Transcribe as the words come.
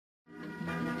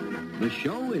The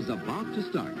show is about to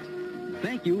start.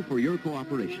 Thank you for your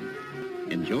cooperation.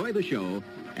 Enjoy the show,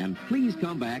 and please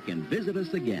come back and visit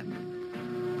us again.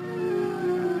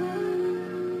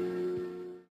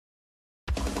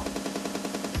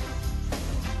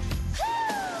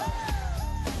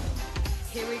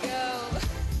 Here we go.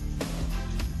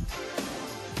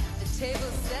 The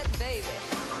table's set, baby.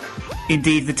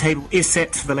 Indeed, the table is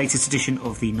set for the latest edition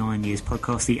of the 9 Years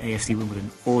podcast, the AFC Wimbledon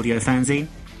audio fanzine.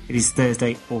 It is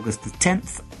Thursday, August the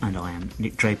 10th, and I am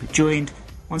Nick Draper, joined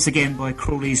once again by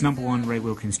Crawley's #1 Ray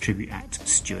Wilkins tribute act,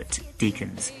 Stuart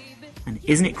Deakins. And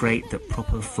isn't it great that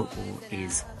proper football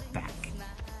is back?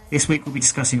 This week we'll be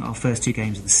discussing our first two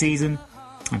games of the season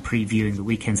and previewing the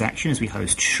weekend's action as we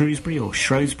host Shrewsbury, or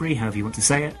Shrewsbury, however you want to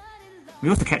say it. We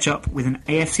also catch up with an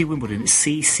AFC Wimbledon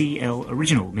CCL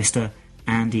original, Mr.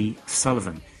 Andy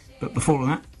Sullivan. But before all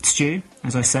that, Stu,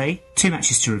 as I say, two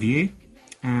matches to review,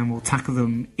 and we'll tackle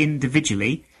them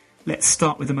individually. Let's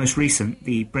start with the most recent,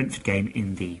 the Brentford game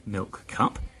in the Milk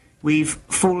Cup. We've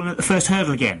fallen at the first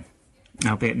hurdle again,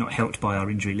 albeit not helped by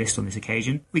our injury list on this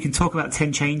occasion. We can talk about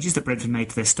 10 changes that Brentford made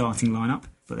to their starting lineup,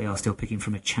 but they are still picking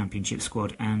from a championship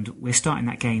squad, and we're starting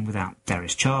that game without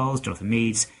Darius Charles, Jonathan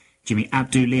Meads, Jimmy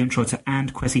Abdu, Liam Trotter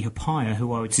and Kwesi Hapaya,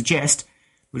 who I would suggest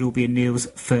would all be in Neil's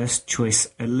first choice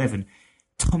 11.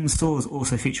 Tom Saw's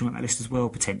also featuring on that list as well,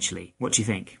 potentially. What do you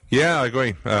think? Yeah, I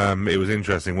agree. It was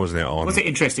interesting, wasn't it? Was it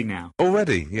interesting now?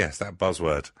 Already, yes, that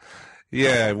buzzword.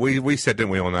 Yeah, we said, didn't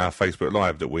we, on our Facebook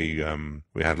Live that we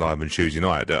had live on Tuesday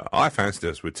night that I fancied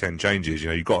us with 10 changes. You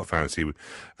know, you've got to fancy if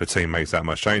a team makes that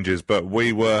much changes, but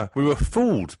we were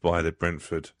fooled by the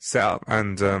Brentford setup,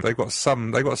 and they got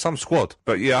some squad.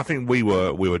 But yeah, I think we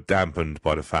were dampened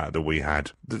by the fact that we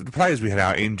had the players we had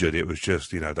out injured. It was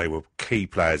just, you know, they were key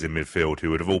players in midfield who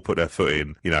would have all put their foot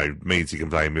in. You know, Meadsy can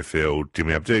play in midfield,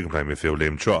 Jimmy Abdu can play in midfield,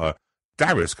 Liam Trotter.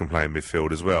 Darius can play in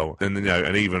midfield as well, and you know,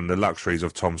 and even the luxuries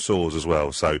of Tom Saw's as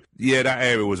well. So yeah, that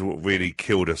area was what really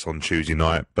killed us on Tuesday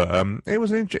night. But it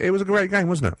was a great game,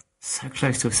 wasn't it? So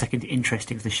close to a second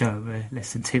interesting of the show.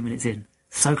 Less than 2 minutes in,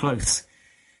 so close.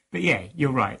 But yeah,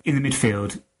 you're right. In the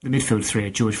midfield three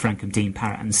are George Frankham, Dean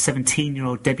Parrott, and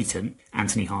 17-year-old debutant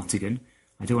Anthony Hartigan.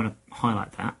 I do want to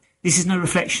highlight that. This is no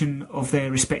reflection of their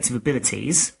respective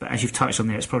abilities, but as you've touched on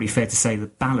there, it's probably fair to say the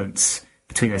balance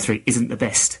between those three isn't the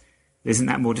best. There isn't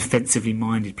that more defensively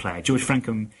minded player. George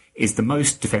Frankham is the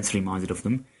most defensively minded of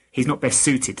them. He's not best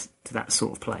suited to that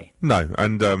sort of play. No,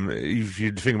 and if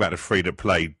you think about the three that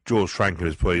played, George Frankham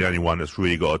is probably the only one that's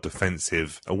really got a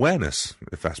defensive awareness,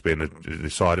 if that's been the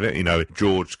side of it. You know,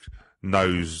 George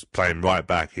knows playing right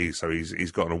back, he's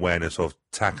got an awareness of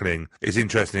tackling. It's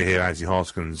interesting to hear Andy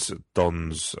Hartigan's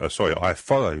I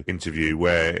Follow interview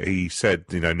where he said,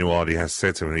 you know, Nuardi has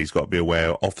said to him he's got to be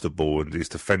aware off the ball and his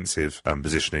defensive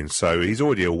positioning. So he's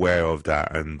already aware of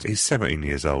that, and he's 17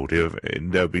 years old.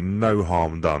 There'll be no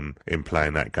harm done in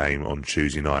playing that game on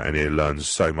Tuesday night, and he'll learn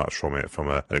so much from it from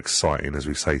an exciting, as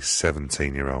we say,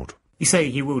 17-year-old. You say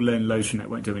he will learn loads from that,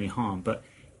 won't do any harm, but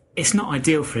it's not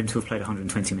ideal for him to have played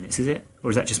 120 minutes, is it? Or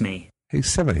is that just me?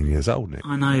 He's 17 years old, Nick.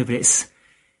 I know, but it's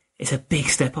a big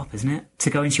step up, isn't it? To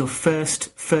go into your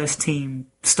first team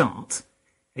start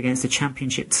against a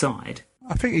championship side.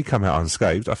 I think he come out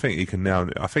unscathed. I think he can now.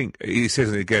 I think he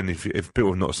says it again. If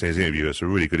people have not seen his interview, it's a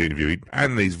really good interview.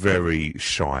 And he's very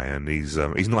shy, and he's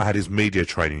not had his media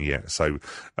training yet. So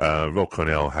Rob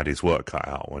Cornell had his work cut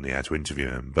out when he had to interview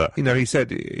him. But you know,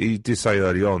 he did say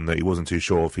early on that he wasn't too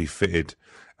sure if he fitted.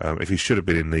 If he should have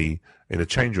been in the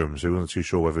change room, so he wasn't too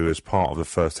sure whether he was part of the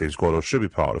first team squad or should be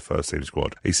part of the first team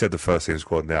squad. He said the first team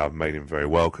squad now have made him very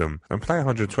welcome, and playing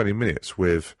 120 minutes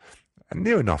with a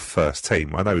near enough first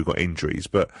team. I know we've got injuries,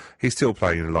 but he's still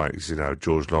playing like, you know,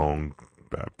 George Long,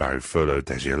 Barry Fuller,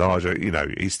 Desi Elijah. You know,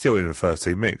 he's still in the first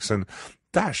team mix, and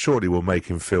that surely will make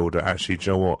him feel that actually, do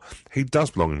you know what, he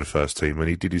does belong in the first team, and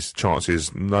he did his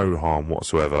chances no harm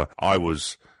whatsoever.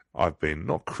 I've been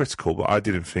not critical, but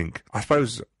I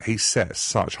suppose he set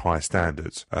such high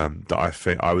standards that I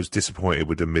think I was disappointed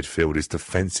with the midfield, his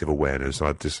defensive awareness.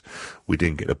 We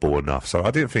didn't get the ball enough. So I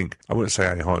wouldn't say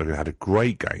Andy Hartigan had a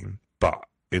great game, but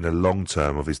in the long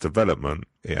term of his development,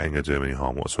 it ain't going to do him any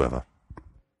harm whatsoever.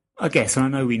 I guess, and I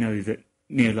know we know that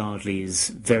Neil Ardley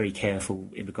is very careful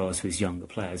in regards to his younger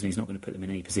players, and he's not going to put them in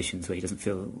any positions where he doesn't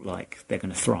feel like they're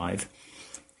going to thrive.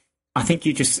 I think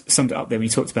you just summed it up there when you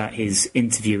talked about his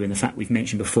interview and the fact we've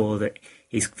mentioned before that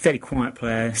he's a fairly quiet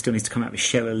player, still needs to come out of his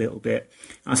shell a little bit.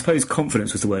 I suppose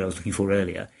confidence was the word I was looking for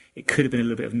earlier. It could have been a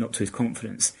little bit of knock to his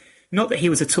confidence. Not that he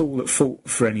was at all at fault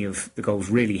for any of the goals,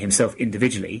 really, himself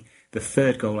individually. The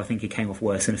third goal, I think he came off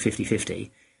worse than a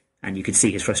 50-50, and you could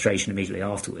see his frustration immediately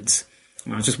afterwards.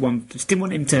 I just didn't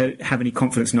want him to have any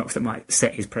confidence knocks that might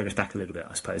set his progress back a little bit,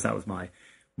 I suppose. That was my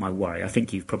worry. I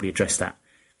think you've probably addressed that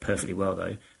perfectly well,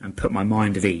 though, and put my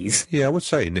mind at ease. Yeah, I would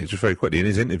say, Nick, just very quickly, in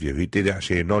his interview, he did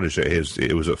actually acknowledge that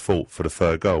it was at fault for the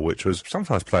third goal, which was,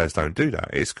 sometimes players don't do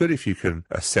that. It's good if you can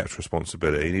accept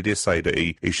responsibility, and he did say that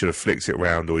he should have flicked it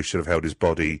round, or he should have held his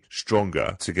body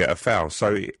stronger to get a foul.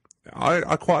 So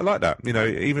I quite like that. You know,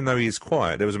 even though he's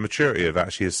quiet, there was a maturity of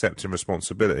actually accepting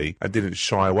responsibility and didn't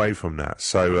shy away from that.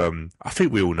 So I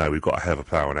think we all know we've got a hell of a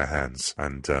player on our hands,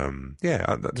 and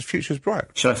the future's bright.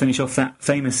 Shall I finish off that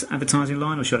famous advertising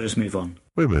line, or should I just move on?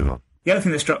 We'll move on. The other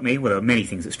thing that struck me, well, there were many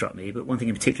things that struck me, but one thing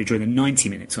in particular during the 90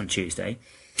 minutes on Tuesday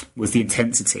was the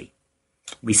intensity.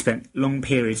 We spent long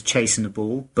periods chasing the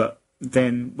ball, but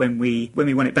then when we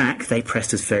won it back, they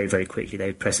pressed us very, very quickly.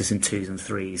 They pressed us in 2s and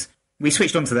 3s. We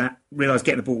switched on to that, realised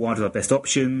getting the ball wide was our best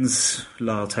options.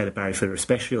 Lyle, Taylor, Barry Fuller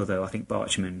especially, although I think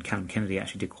Barcham and Callum Kennedy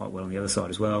actually did quite well on the other side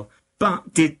as well.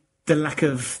 But did the lack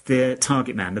of the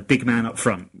target man, the big man up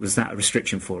front, was that a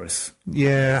restriction for us?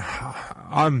 Yeah,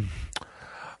 I'm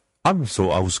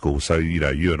sort of old school, so, you know,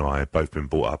 you and I have both been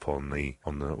brought up on the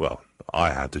well,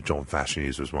 I had the John Fashion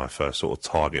Hughes was my first sort of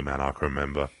target man I can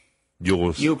remember.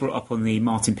 Yours? You were brought up on the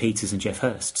Martin Peters and Jeff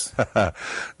Hursts.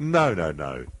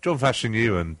 No. John Fashion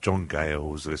Hughes and John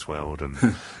Gales of this world,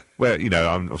 and well, you know,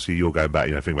 obviously you're going back,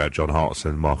 you know, think about John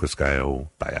Hartson, Marcus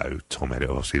Gale, Bayo, Tom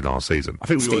Elliott, obviously last season. I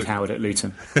think Steve Howard at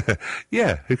Luton.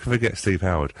 Yeah, who can forget Steve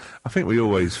Howard? I think we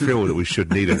always feel that we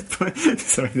should need a...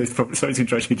 sorry to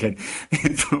interrupt you again.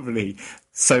 There's probably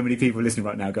so many people listening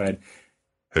right now going,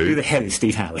 Who the hell is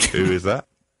Steve Howard? Who is that?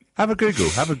 Have a Google.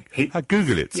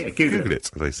 Google it. Yeah, Google it,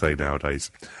 as they say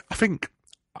nowadays.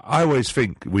 I always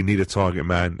think we need a target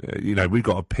man. You know, we've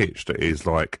got a pitch that is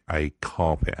like a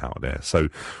carpet out there. So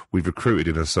we've recruited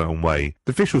in a certain way.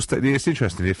 It's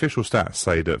interesting. The official stats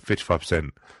say that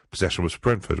 55% possession was for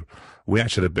Brentford. We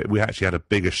actually had a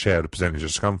bigger share of the percentage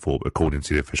of Scunthorpe, according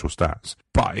to the official stats.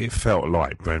 But it felt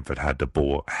like Brentford had the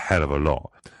ball a hell of a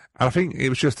lot. And I think it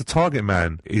was just the target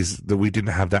man is that we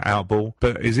didn't have that out ball.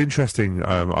 But it's interesting,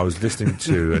 I was listening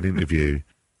to an interview,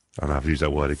 and I've used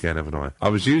that word again, haven't I? I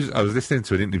was listening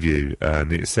to an interview,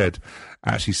 and it said,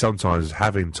 actually sometimes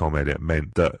having Tom Elliott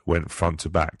meant that went front to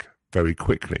back very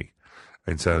quickly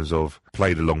in terms of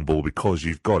play the long ball because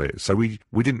you've got it. So we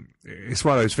didn't, it's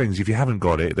one of those things, if you haven't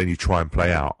got it, then you try and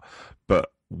play out.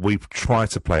 But we tried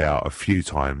to play out a few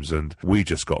times, and we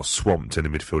just got swamped in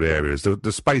the midfield areas.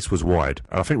 The space was wide,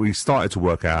 and I think we started to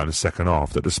work out in the second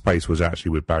half that the space was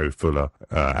actually with Barry Fuller,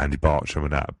 Andy Barcham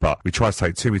and that, but we tried to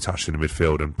take too many touches in the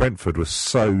midfield, and Brentford was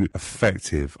so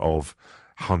effective of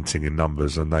hunting in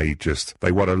numbers, and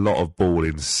they won a lot of ball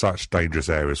in such dangerous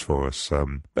areas for us.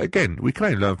 But again, we can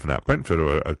only learn from that. Brentford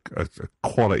are a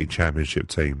quality championship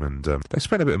team, and they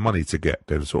spent a bit of money to get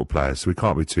them sort of players, so we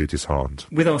can't be too disheartened.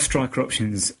 With our striker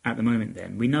options at the moment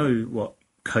then, we know what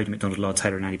Cody McDonald, Lyle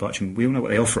Taylor and Andy Barcham, we all know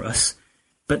what they offer us,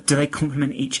 but do they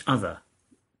complement each other?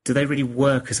 Do they really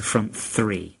work as a front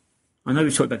three? I know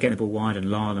we've talked about getting the ball wide, and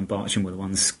Lyle and Barcham were the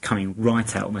ones coming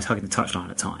right out, almost hugging the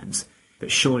touchline at times. But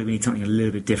surely we need something a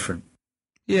little bit different.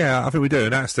 Yeah, I think we do,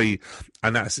 and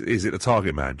is it the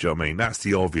target man? Do you know what I mean? That's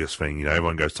the obvious thing. You know,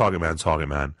 everyone goes target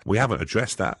man. We haven't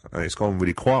addressed that, and it's gone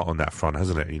really quiet on that front,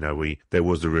 hasn't it? You know, there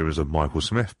was the rumours of Michael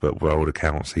Smith, but by all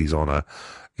accounts, he's on a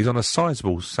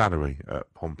sizable salary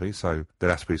at Pompey, so there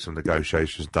has to be some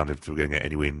negotiations done if we're going to get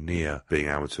anywhere near being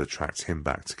able to attract him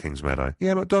back to Kingsmeadow.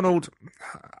 Yeah, McDonald,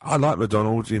 I like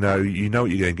McDonald. You know what you're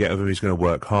going to get of him. He's going to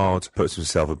work hard, puts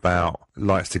himself about,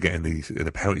 likes to get in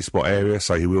the penalty spot area,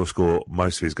 so he will score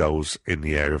most of his goals in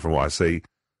the area from what I see.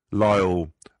 Lyle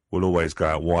will always go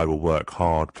out wide, will work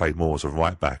hard, played more as a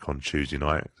right back on Tuesday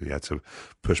night. He had to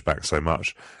push back so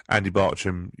much. Andy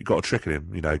Barcham, you've got a trick in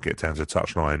him, you know, get down to the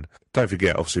touchline. Don't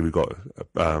forget, obviously, we've got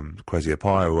Kwesi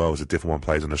Appiah, who else, a different one,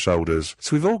 plays on the shoulders.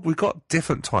 So we've got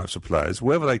different types of players.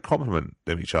 Whether they complement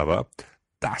them each other,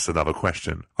 that's another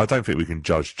question. I don't think we can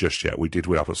judge just yet. We did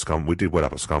well up at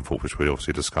Scunthorpe, which we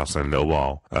obviously discussed in a little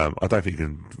while. I don't think you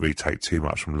can really take too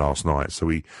much from last night. So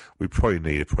we probably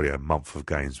need a month of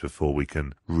games before we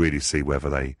can really see whether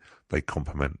they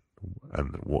complement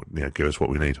and give us what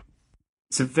we need.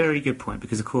 It's a very good point,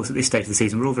 because of course at this stage of the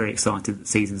season we're all very excited that the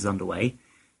season's underway.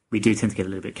 We do tend to get a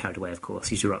little bit carried away, of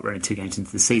course. Usually we're only 2 games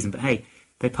into the season, but hey,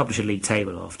 they publish a league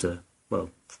table after, well,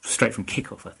 straight from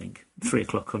kick-off, I think. 3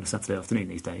 o'clock on a Saturday afternoon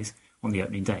these days, on the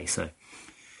opening day. So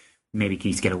maybe you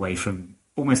need to get away from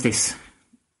almost this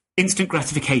instant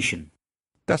gratification.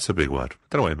 That's a big word.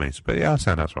 Don't know what it means, but yeah, I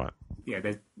sound that's right. Yeah,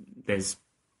 there's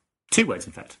 2 words,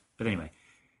 in fact. But anyway,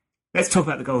 let's talk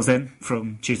about the goals then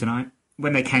from Tuesday night.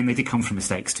 when they came, they did come from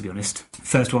mistakes, to be honest.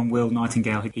 First one, Will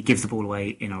Nightingale, he gives the ball away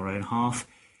in our own half.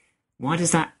 Why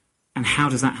does that, and how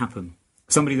does that happen?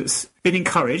 Somebody that's been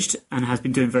encouraged and has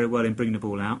been doing very well in bringing the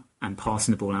ball out and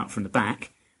passing the ball out from the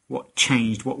back. What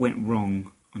changed? What went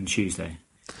wrong on Tuesday?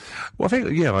 Well, I think,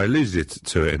 I alluded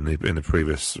to it in the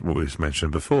previous, what we've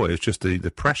mentioned before. It's just the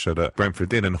pressure that Brentford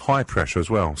did, and high pressure as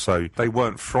well. So they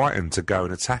weren't frightened to go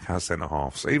and attack our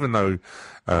centre-halves, even though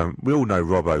we all know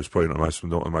Robbo's probably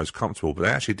not the most comfortable, but they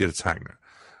actually did attack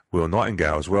Will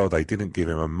Nightingale as well. They didn't give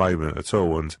him a moment at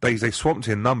all, and they swamped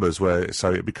in numbers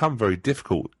so it become very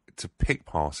difficult to pick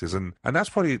passes, and that's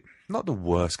probably not the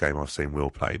worst game I've seen Will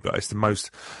play, but it's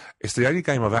the only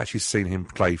game I've actually seen him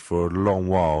play for a long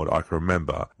while that I can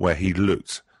remember where he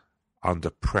looked under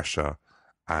pressure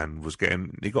and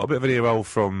he got a bit of an ear roll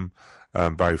from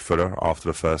Barry Fuller after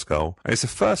the first goal. And it's the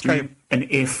first game. An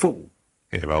earful?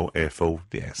 Earful,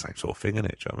 yeah, same sort of thing, isn't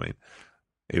it? Do you know what I mean?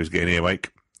 He was getting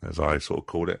earache, as I sort of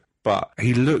called it. But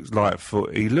he looked like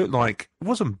it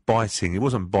wasn't biting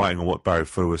on what Barry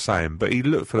Fuller was saying, but he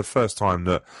looked for the first time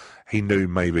that he knew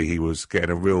maybe he was getting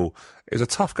it was a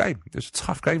tough game. It was a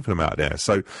tough game for them out there.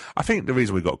 So I think the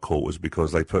reason we got caught was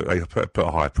because they put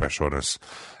a high pressure on us,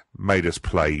 made us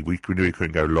play. We knew we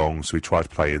couldn't go long, so we tried to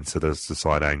play into the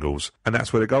side angles, and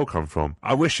that's where the goal come from.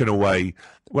 I wish in a way,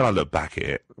 when I look back at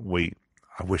it, we'd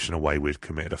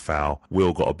committed a foul.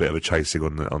 Will got a bit of a chasing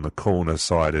on the corner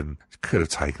side and could have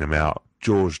taken him out.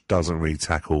 George doesn't really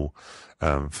tackle.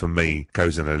 For me,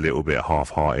 goes in a little bit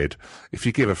half-hearted. If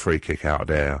you give a free kick out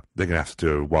there, they're going to have to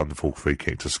do a wonderful free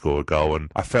kick to score a goal.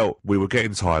 And I felt we were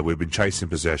getting tired. We'd been chasing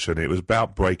possession. It was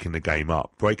about breaking the game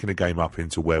up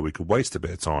into where we could waste a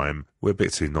bit of time. We're a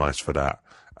bit too nice for that.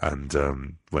 And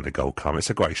when the goal comes, it's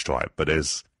a great strike, but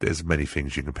there's many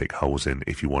things you can pick holes in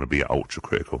if you want to be ultra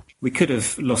critical. We could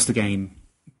have lost the game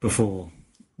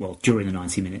during the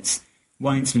 90 minutes.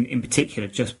 One incident in particular,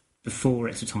 just before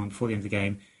extra time, before the end of the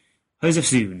game, Josef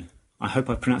Zun, I hope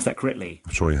I pronounced that correctly.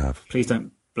 I'm sure you have. Please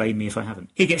don't blame me if I haven't.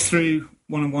 He gets through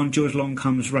one-on-one. George Long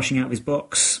comes rushing out of his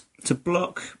box to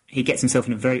block. He gets himself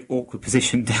in a very awkward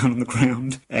position down on the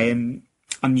ground.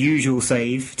 Unusual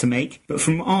save to make. But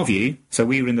from our view, so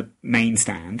we were in the main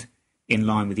stand, in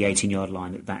line with the 18-yard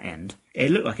line at that end, it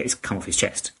looked like it's come off his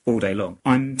chest all day long.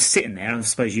 I'm sitting there, I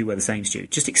suppose you were the same, Stu,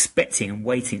 just expecting and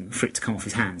waiting for it to come off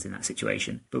his hands in that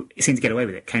situation. But it seemed to get away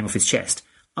with it, came off his chest.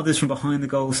 Others from behind the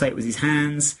goal say it was his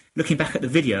hands. Looking back at the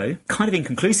video, kind of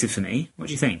inconclusive for me. What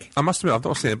do you think? I must admit, I've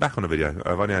not seen it back on the video.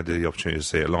 I've only had the opportunity to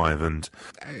see it live, and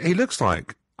he looks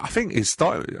like... I think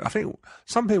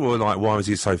some people are like, why was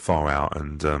he so far out?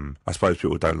 And I suppose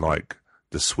people don't like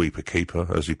the sweeper keeper,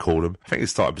 as you call him. I think his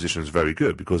starting position is very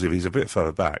good, because if he's a bit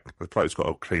further back, the player's got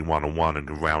a clean one-on-one and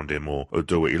can round him or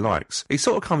do what he likes. He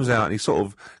sort of comes out and he sort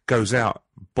of goes out,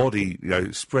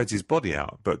 spreads his body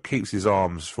out, but keeps his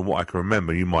arms, from what I can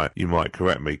remember. You might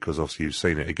correct me, because obviously you've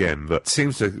seen it again, but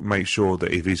seems to make sure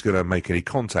that if he's going to make any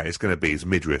contact, it's going to be his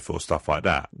midriff or stuff like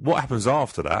that. What happens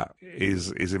after that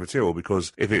is immaterial,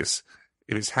 because if it's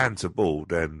hand to ball,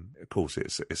 then of course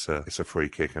it's a free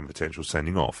kick and potential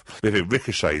sending off. But if it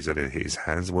ricochets and it hit his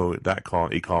hands, well,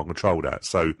 he can't control that.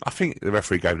 So I think the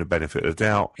referee gave him the benefit of the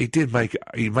doubt.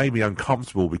 He made me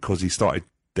uncomfortable, because he started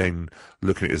then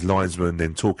looking at his linesman,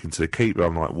 then talking to the keeper.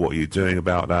 I'm like, what are you doing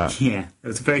about that? Yeah, it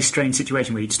was a very strange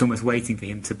situation where you're just almost waiting for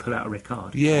him to pull out a red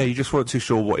card. Yeah, you just weren't too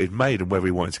sure what he'd made and whether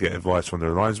he wanted to get advice from the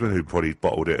linesman, who probably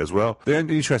bottled it as well. The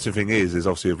only interesting thing is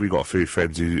obviously we've got a few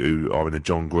friends who are in the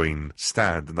John Green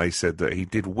stand, and they said that he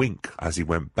did wink as he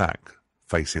went back,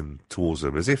 facing towards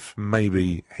them, as if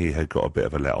maybe he had got a bit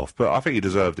of a let-off. But I think he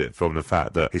deserved it from the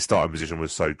fact that his starting position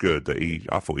was so good that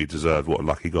I thought he deserved what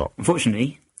luck he got.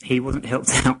 Unfortunately, he wasn't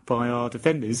helped out by our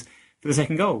defenders for the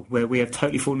second goal, where we have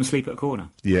totally fallen asleep at a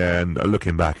corner. Yeah, and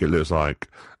looking back, it looks like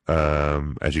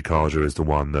Ejikaja is the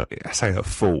one that, I say, at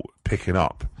fault picking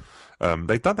up.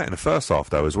 They'd done that in the first half,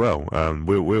 though, as well.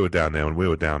 We were down there, and we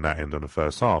were down that end on the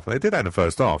first half. And they did that in the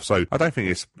first half. So I don't think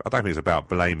it's about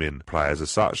blaming players as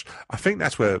such. I think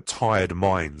that's where tired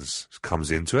minds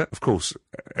comes into it. Of course,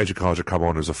 Ejikaja come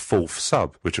on as a fourth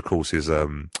sub, which of course is a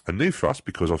new for us,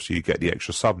 because obviously you get the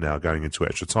extra sub now going into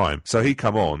extra time. So he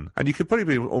come on, and you could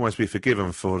probably almost be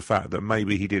forgiven for the fact that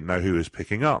maybe he didn't know who was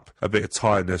picking up. A bit of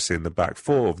tiredness in the back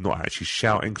four of not actually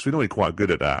shouting, because we're normally quite good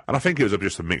at that. And I think it was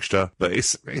just a mixture, but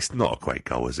it's not not a great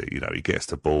goal, is it? He gets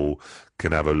the ball,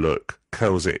 can have a look,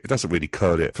 curls it. It doesn't really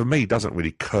curl it. For me, it doesn't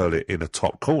really curl it in the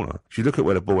top corner. If you look at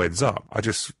where the ball ends up, I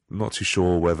just not too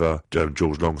sure whether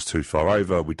George Long's too far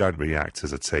over. We don't react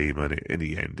as a team, and in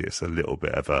the end, it's a little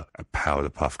bit of a power of the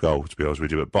puff goal, to be honest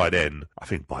with you. But I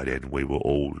think by then, we were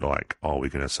all like, are we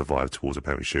going to survive towards a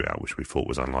penalty shootout, which we thought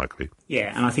was unlikely.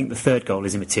 Yeah, and I think the third goal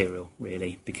is immaterial,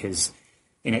 really, because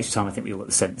in extra time, I think we all got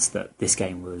the sense that this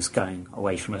game was going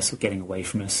away from us, or getting away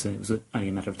from us, and it was only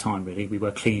a matter of time, really. We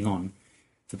were clinging on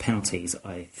for penalties,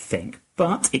 I think.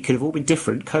 But it could have all been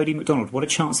different. Cody McDonald, what a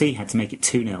chance he had to make it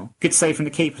 2-0. Good save from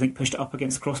the keeper. I think pushed it up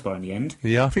against the crossbar in the end.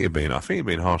 Yeah, I think it'd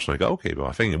been harsh on the goalkeeper.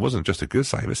 I think it wasn't just a good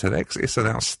save. It's an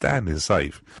outstanding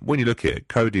save. When you look at it,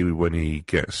 Cody, when he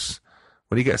gets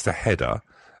the header,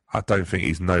 I don't think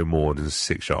he's no more than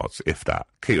 6 yards, if that.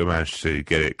 Keeper managed to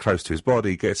get it close to his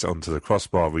body, gets it onto the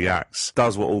crossbar, reacts,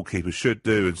 does what all keepers should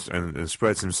do, and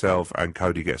spreads himself, and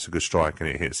Cody gets a good strike, and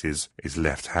it hits his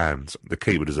left hand. The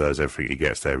keeper deserves everything he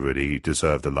gets there, really. He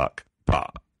deserved the luck.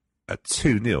 But at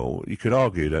 2-0, you could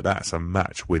argue that that's a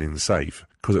match-winning save.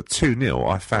 Because at 2-0,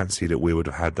 I fancy that we would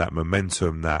have had that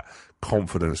momentum, that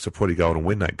confidence to probably go on and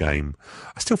win that game.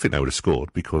 I still think they would have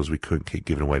scored because we couldn't keep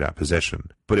giving away that possession,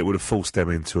 but it would have forced them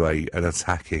into an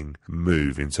attacking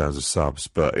move in terms of subs.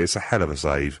 But it's a hell of a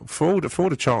save. For all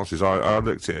the chances, I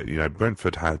looked at it,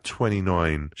 Brentford had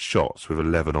 29 shots with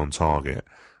 11 on target.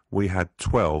 We had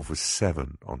 12 with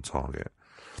 7 on target.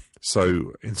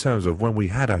 So in terms of when we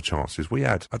had our chances,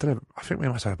 I think we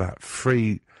must have about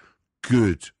 3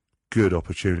 good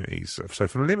opportunities. So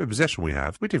from the limited possession we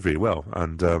have, we did really well.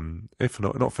 And if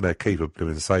not for their keeper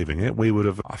doing saving it,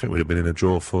 I think we'd have been in a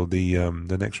draw for the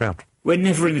next round. We're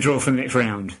never in the draw for the next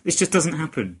round. This just doesn't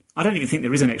happen. I don't even think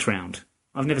there is a next round.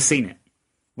 I've never seen it.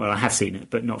 Well, I have seen it,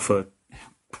 but not for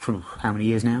how many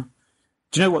years now?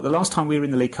 Do you know what? The last time we were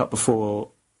in the League Cup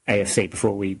before AFC,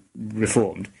 before we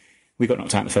reformed, we got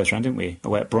knocked out in the first round, didn't we?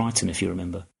 Away at Brighton, if you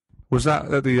remember. Was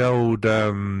that at the old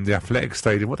the Athletic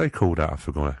Stadium? What they called that? I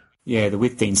forgot. Yeah, the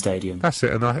Withdean Stadium. That's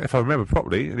it, and if I remember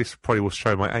properly, this probably will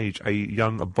show my age, a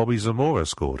young Bobby Zamora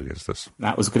scored against us.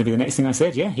 That was going to be the next thing I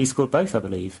said, yeah. He scored both, I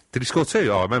believe. Did he score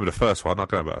 2? Oh, I remember the first one. I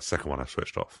don't know about the second one. I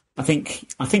switched off. I think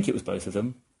it was both of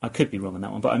them. I could be wrong on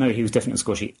that one, but I know he was definitely on the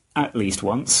score sheet at least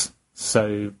once.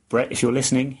 So, Brett, if you're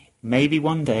listening, maybe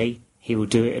one day he will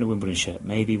do it in a Wimbledon shirt.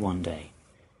 Maybe one day.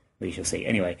 We shall see.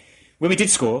 Anyway, when we did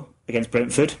score against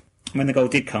Brentford, when the goal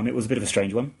did come, it was a bit of a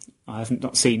strange one. I have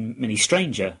not seen many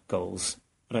stranger goals.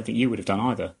 I don't think you would have done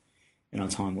either in our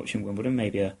time watching Wimbledon.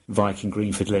 Maybe a Viking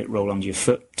Greenford let it roll under your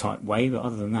foot type way, but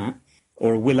other than that.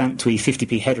 Or a Will Antwi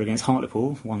 50p header against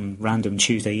Hartlepool one random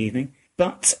Tuesday evening.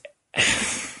 But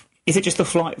is it just the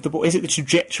flight of the ball? Is it the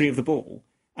trajectory of the ball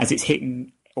as it's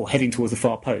hitting or heading towards the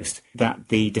far post that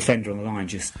the defender on the line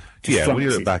just yeah, when you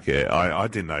look back at it, I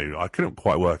didn't know. I couldn't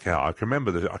quite work out. I can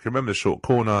remember the short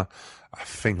corner. I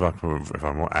think if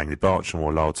I'm not, Andy Barcham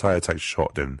or Lyle Taylor takes a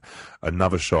shot, then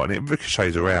another shot, and it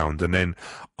ricochets around. And then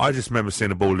I just remember seeing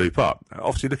the ball loop up.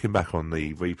 Obviously, looking back on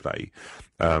the replay,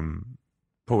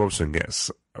 Paul Robson gets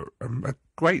a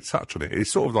great touch on it. He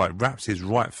sort of like wraps his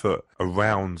right foot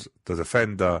around the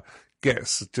defender,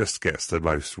 just gets the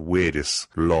most weirdest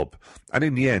lob. And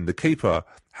in the end, the keeper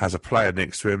has a player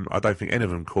next to him. I don't think any of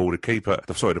them called.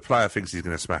 The player thinks he's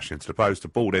going to smash into the post. The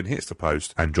ball then hits the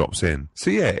post and drops in. So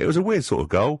yeah, it was a weird sort of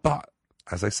goal, but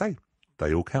as they say,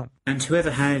 they all count. And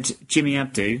whoever had Jimmy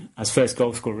Abdu as first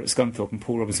goal scorer at Scunthorpe and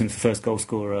Paul Robinson for first goal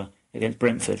scorer against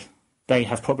Brentford, they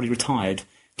have probably retired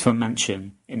to a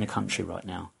mansion in the country right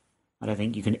now. I don't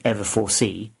think you can ever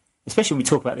foresee, especially when we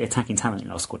talk about the attacking talent in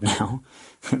our squad now,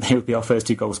 they would be our first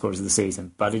 2 goal scorers of the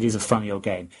season. But it is a funny old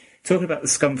game. Talking about the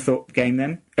Scunthorpe game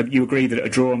then, you agree that a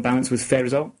draw on balance was a fair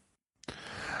result?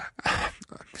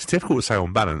 It's difficult to say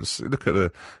on balance.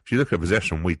 If you look at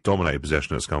possession, we dominated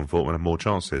possession at Scunthorpe and had more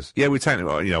chances. Yeah, we take it.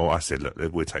 I said, look,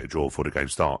 we'll take a draw before the game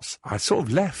starts. I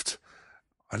left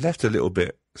a little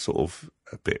bit,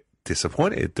 a bit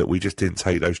disappointed that we just didn't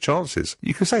take those chances.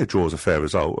 You can say a draw is a fair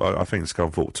result. I think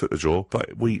Scunthorpe took the draw,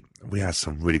 but we had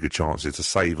some really good chances to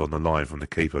save on the line from the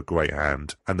keeper, great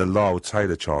hand, and the Lyle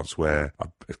Taylor chance where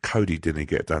Cody didn't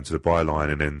get down to the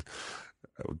byline and then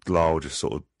Lyle just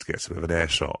sort of gets a bit of an air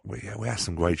shot. We had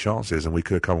some great chances and we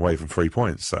could have come away from 3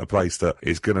 points at a place that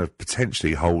is going to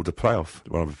potentially hold the playoff,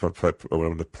 one of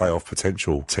the playoff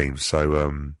potential teams.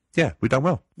 So, yeah, we've done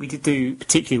well. We did do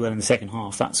particularly well in the second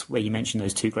half. That's where you mentioned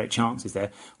those 2 great chances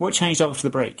there. What changed after the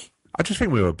break? I just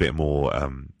think we were a bit more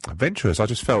adventurous. I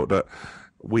just felt that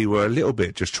we were a little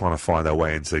bit just trying to find our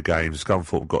way into the game.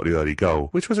 Scunthorpe got the early goal,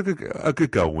 which was a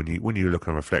good goal when you look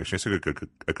on reflection. It's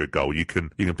a good goal. You can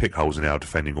pick holes in our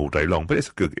defending all day long, but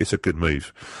it's a good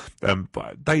move.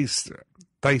 But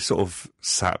they sort of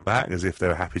sat back as if they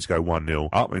were happy to go 1-0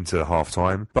 up into half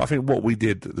time. But I think what we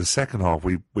did the second half,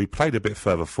 we played a bit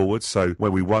further forward. So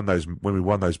when we won those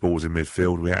balls in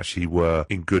midfield, we actually were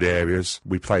in good areas.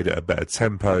 We played at a better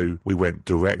tempo. We went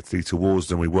directly towards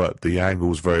them. We worked the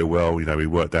angles very well. We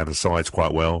worked down the sides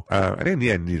quite well. And in the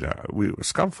end,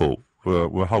 Scunthorpe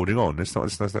were holding on. Let's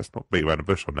not beat around the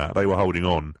bush on that. They were holding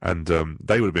on, and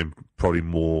they would have been probably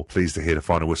more pleased to hear the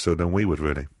final whistle than we would,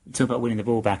 really. Talk about winning the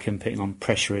ball back and putting on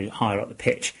pressure higher up the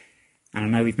pitch. And I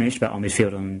know we've mentioned about our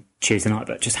midfield on Tuesday night,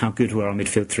 but just how good were our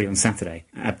midfield three on Saturday?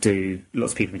 Abdu,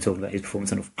 lots of people have been talking about his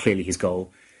performance and clearly his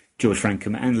goal. George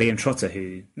Frankham and Liam Trotter,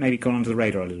 who maybe gone under the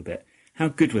radar a little bit. How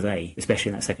good were they, especially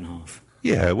in that second half?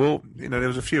 Yeah, well, there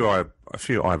was a few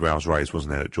eyebrows raised,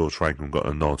 wasn't there? That George Frankham got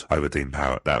a nod over Dean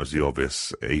Parrott. That was the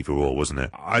obvious either or, wasn't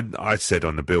it? I said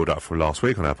on the build-up from last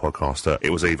week on our podcast that it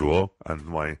was either or, and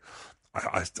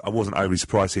I wasn't overly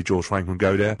surprised to see George Frankham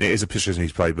go there. It is a position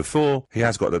he's played before. He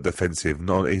has got that defensive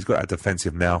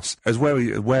nous.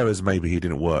 Whereas maybe he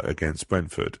didn't work against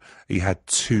Brentford, he had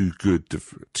two good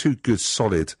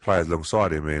solid players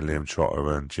alongside him in Liam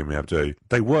Trotter and Jimmy Abdu.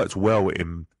 They worked well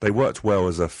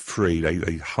as a three.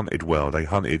 They hunted well. They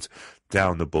hunted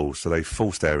down the ball, so they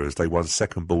forced errors. They won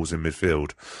second balls in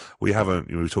midfield. We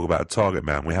talk about a target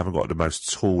man. We haven't got the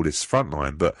most tallest front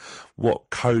line, but what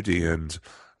Cody and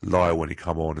Lyle, when he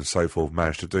come on and so forth,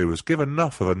 managed to do was give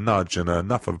enough of a nudge and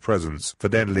enough of a presence for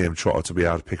then Liam Trotter to be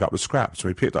able to pick up the scraps. So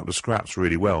he picked up the scraps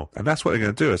really well. And that's what they're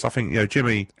going to do. I think,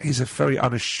 Jimmy, he's a very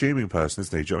unassuming person,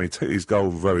 isn't he? He took his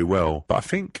goal very well. But I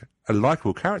think a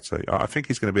likeable character. I think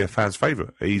he's going to be a fan's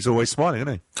favourite. He's always smiling,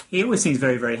 isn't he? He always seems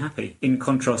very, very happy, in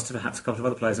contrast to perhaps a couple of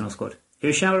other players in our squad,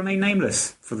 who shall remain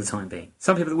nameless for the time being.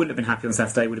 Some people that wouldn't have been happy on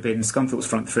Saturday would have been Scunthorpe's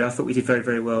front three. I thought we did very,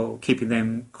 very well keeping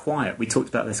them quiet. We talked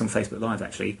about this on Facebook Live,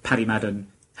 actually. Paddy Madden,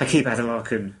 Hakeeb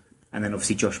Adelarkin, and then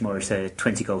obviously Josh Morris, a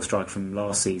 20-goal strike from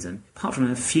last season. Apart from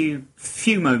a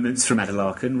few moments from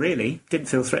Adelarkin, really, didn't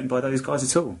feel threatened by those guys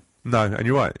at all. No, and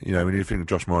you're right. When you think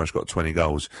Josh Morris got 20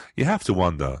 goals, you have to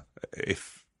wonder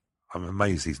if... I'm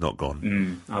amazed he's not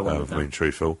gone, I wonder being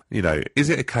truthful. Is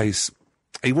it a case...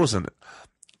 He wasn't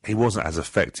as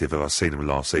effective as I've seen him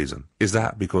last season. Is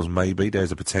that because maybe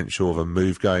there's a potential of a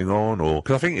move going on? Or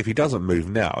because I think if he doesn't move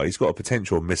now, he's got a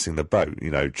potential of missing the boat.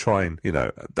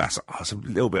 That's a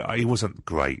little bit... He wasn't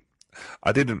great.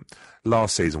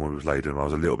 Last season when we played him, I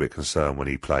was a little bit concerned when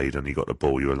he played and he got the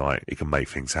ball. You were like, he can make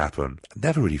things happen. I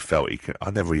never really felt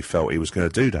he was going to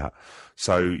do that.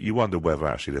 So you wonder whether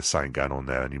actually there's something going on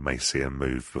there and you may see him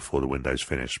move before the window's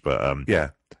finished. But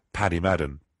Paddy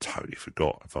Madden, totally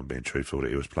forgot, if I'm being truthful,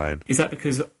 that he was playing. Is that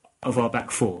because of our back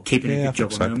four, keeping a good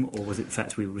job on them, or was it the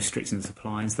fact we were restricting the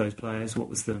supplies to those players? What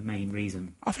was the main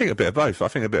reason? I think a bit of both. I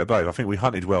think we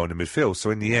hunted well in the midfield, so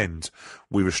in the end,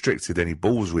 we restricted any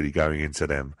balls really going into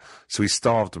them. So we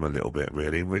starved them a little bit,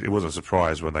 really. It wasn't a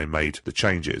surprise when they made the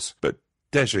changes. But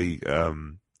Deji,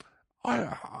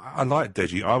 I like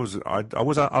Deji. I was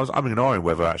umming and ahhing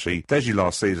whether actually Deji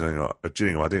last season, I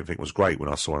didn't think was great when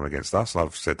I saw him against us.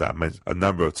 I've said that a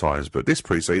number of times, but this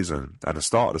pre-season and the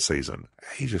start of the season,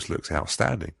 he just looks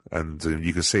outstanding. And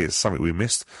you can see it's something we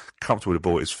missed. Comfortable with the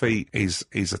ball at his feet. He's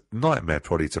a nightmare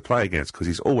probably to play against because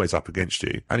he's always up against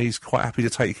you, and he's quite happy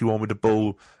to take you on with the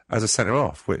ball as a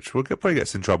centre-half, which probably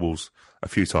gets in troubles a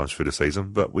few times through the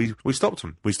season, but we stopped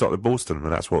him. We stopped the balls to them,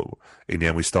 and that's what, in the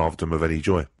end, we starved them of any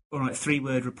joy. All right,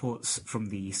 3-word reports from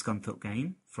the Scunthorpe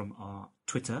game from our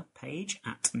Twitter page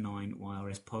at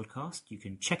 9YRS Podcast. You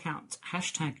can check out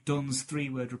hashtag Don's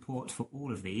 3-word report for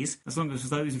all of these, as long as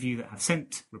those of you that have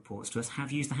sent reports to us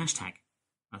have used the hashtag.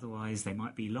 Otherwise, they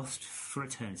might be lost for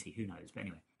eternity. Who knows? But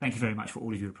anyway, thank you very much for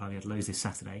all of you who probably had loads this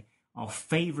Saturday. Our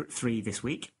favourite 3 this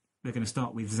week. We're going to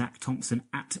start with Zach Thompson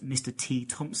at Mr. T.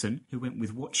 Thompson, who went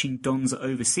with watching Dons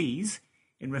overseas,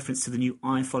 in reference to the new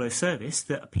iFollow service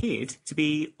that appeared to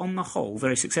be, on the whole,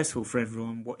 very successful for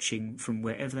everyone watching from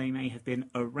wherever they may have been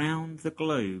around the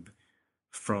globe,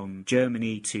 from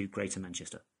Germany to Greater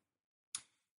Manchester.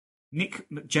 Nick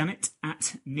McJanet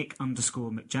at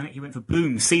Nick_McJanet. He went for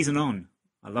boom, season on.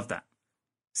 I love that.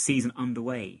 Season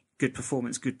underway. Good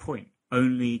performance, good point.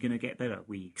 Only going to get better,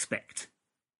 we expect.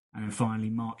 And then finally,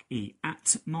 Mark E.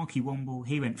 at Marky Womble.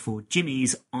 He went for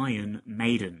Jimmy's Iron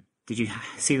Maiden. Did you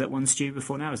see that one, Stu,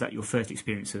 before now? Is that your first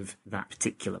experience of that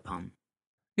particular pun?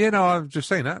 Yeah, no, I've just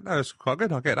seen that. That was quite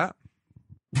good. I get that.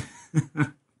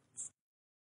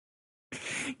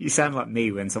 You sound like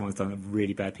me when someone's done a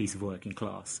really bad piece of work in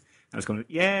class. I was going,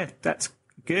 yeah, that's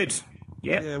Good.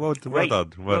 Yeah. Yeah, well Great.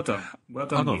 done. Well done.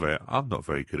 I'm not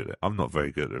very good at it. I'm not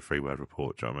very good at a 3-word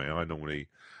report. Do you know what I mean?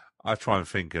 I try and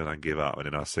think and then give up, and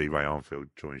then I see Ray Armfield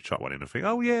trying to chuck one in and think,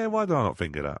 oh yeah, why do I not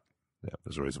think of that? Yeah,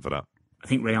 there's a reason for that. I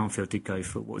think Ray Armfield did go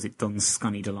for, what was it, Don's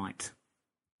Scunny Delight.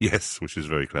 Yes, which is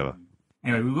very clever.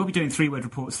 Anyway, we will be doing 3-word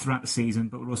reports throughout the season,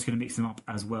 but we're also going to mix them up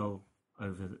as well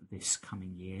over this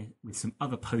coming year with some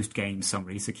other post-game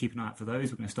summaries, so keep an eye out for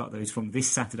those. We're going to start those from this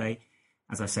Saturday,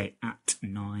 as I say, at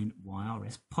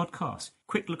 9YRS Podcast.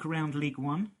 Quick look around League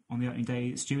One on the opening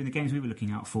day. Stu, in the games we were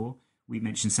looking out for, we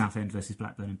mentioned Southend versus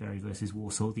Blackburn and Bury versus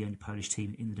Warsaw, the only Polish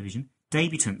team in the division.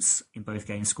 Debutants in both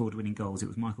games scored winning goals. It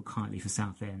was Michael Kitely for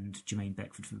Southend, Jermaine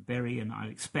Beckford for Bury, and I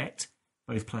expect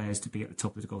both players to be at the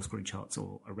top of the goal-scoring charts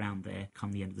or around there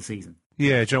come the end of the season.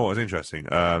 Yeah, do you know what was interesting?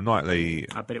 Knightley...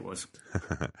 I bet it was.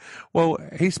 Well,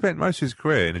 he spent most of his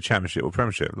career in the Championship or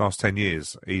Premiership, last 10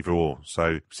 years, either or.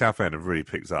 So Southend have really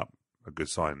picked up a good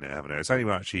sign there, haven't they? It's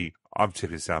only actually, I'm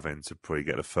tipping Southend to probably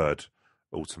get a third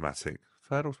automatic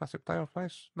playoff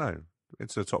place? No,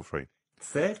 into the top 3.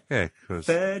 Third? Yeah, because...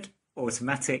 Third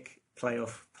automatic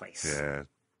playoff place. Yeah.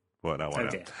 Work that one Oh,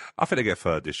 out. dear. I think they get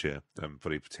third this year,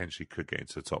 but he potentially could get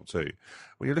into the top 2.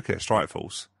 When you look at Strike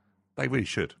Force, they really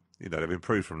should. You know, they've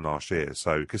improved from last year,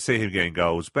 so you can see him getting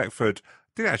goals. Beckford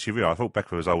didn't actually realise. I thought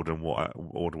Beckford was older than what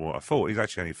I thought. He's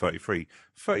actually only 33.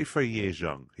 33 years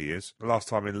young, he is. Last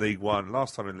time in League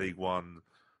One,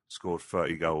 scored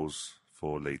 30 goals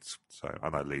for Leeds. So I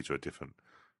know Leeds are a different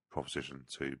proposition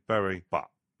to Bury, but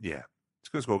yeah, it's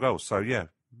going to score goals. So yeah,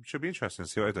 should be interesting to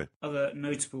see what they do. Other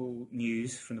notable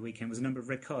news from the weekend was a number of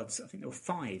red cards. I think there were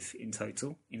 5 in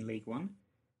total in League One,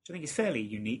 which I think is fairly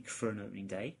unique for an opening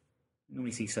day. You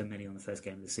normally see so many on the first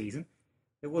game of the season.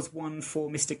 There was one for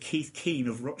Mr. Keith Keane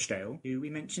of Rochdale, who we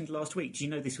mentioned last week. Do you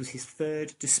know this was his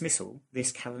 3rd dismissal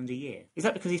this calendar year? Is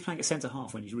that because he's playing at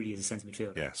centre-half when he really is a centre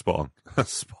midfielder? Yeah, spot on.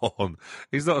 Spot on.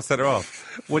 He's not a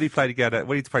centre-half. When he played down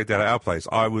at our place,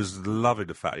 I was loving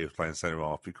the fact he was playing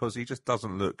centre-half because he just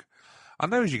doesn't look... I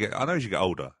know as you get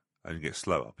older and you get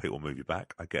slower, people move you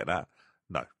back. I get that.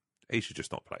 No, he should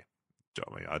just not play. Do you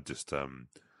know what I mean? I just...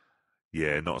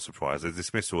 Yeah, not a surprise. The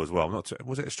dismissal as well.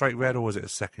 Was it a straight red or was it a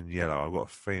second yellow? I've got a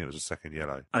feeling it was a second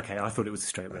yellow. Okay, I thought it was a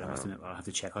straight red. I must admit, I'll have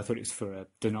to check. I thought it was for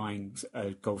denying a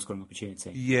goal-scoring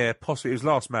opportunity. Yeah, possibly. It was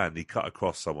last man. He cut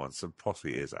across someone, so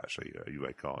possibly it is actually a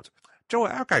red card. Do you know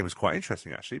what? Our game was quite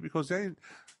interesting, actually, because I've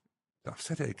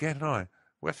said it again, haven't I?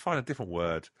 We have to find a different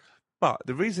word. But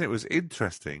the reason it was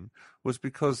interesting was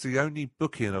because the only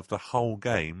booking of the whole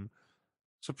game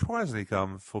surprisingly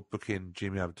come for booking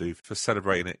Jimmy Abdou for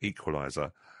celebrating an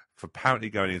equaliser, for apparently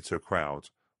going into a crowd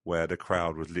where the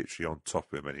crowd was literally on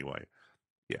top of him anyway.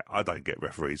 Yeah, I don't get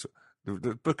referees.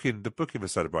 The booking for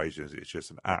celebrations is just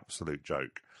an absolute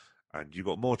joke. And you've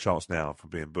got more chance now for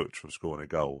being booked from scoring a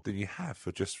goal than you have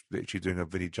for just literally doing a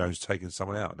Vinnie Jones taking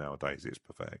someone out nowadays. It's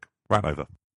pathetic. Ran over.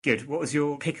 Good. What was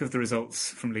your pick of the results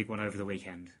from League One over the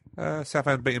weekend?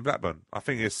 Southend beating Blackburn. I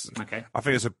think it's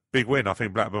a big win. I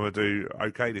think Blackburn will do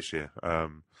okay this year.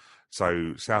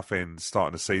 So Southend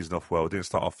starting the season off well. Didn't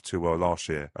start off too well last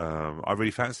year. I really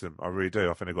fancy them. I really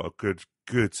do. I think they've got a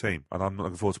good team, and I'm not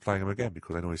looking forward to playing them again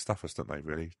because they normally stuff us, don't they?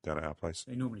 Really down at our place.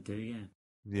 They normally do, yeah.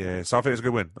 Yeah. So I think it's a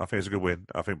good win.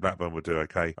 I think Blackburn will do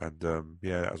okay, and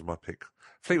yeah, that was my pick.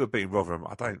 Fleetwood beating Rotherham.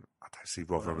 I don't see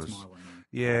Rotherham as.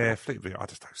 Yeah, Fleetwood. I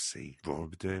just don't see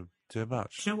Rotherham doing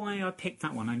much. Do you know why I picked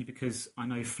that one? Only because I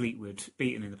know Fleetwood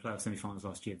beaten in the playoff semi-finals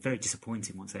last year. Very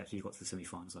disappointing once they actually got to the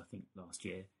semi-finals, I think, last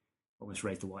year. Almost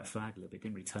raised the white flag a little bit.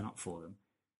 Didn't really turn up for them.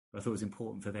 But I thought it was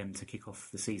important for them to kick off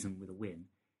the season with a win.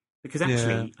 Because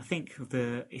actually, I think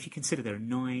if you consider there are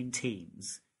 9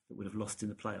 teams that would have lost in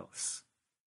the playoffs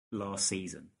last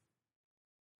season,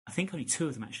 I think only 2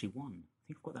 of them actually won. I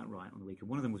think I've got that right on the weekend.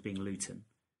 One of them was being Luton,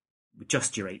 with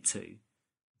just your 8-2. I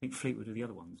think Fleetwood were the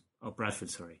other ones. Oh, Bradford,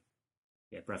 sorry.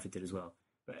 Yeah, Bradford did as well.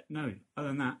 But no, other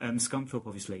than that, Scunthorpe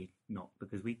obviously not,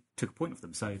 because we took a point off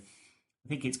them. So I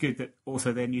think it's good that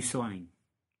also their new signing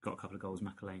got a couple of goals,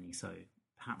 McElhaney, so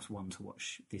perhaps one to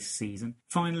watch this season.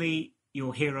 Finally,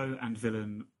 your hero and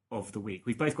villain of the week.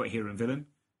 We've both got hero and villain.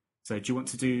 So do you want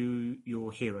to do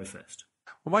your hero first?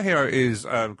 Well, my hero is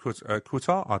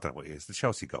Courtois. I don't know what he is. The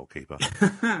Chelsea goalkeeper.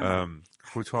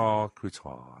 Courtois.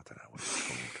 I don't know what he's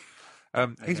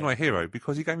called. He's my hero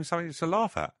because he gave me something to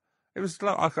laugh at. It was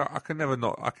I can never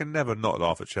not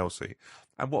laugh at Chelsea.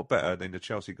 And what better than the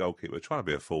Chelsea goalkeeper trying to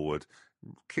be a forward,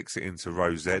 kicks it into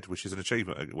row Z, which is an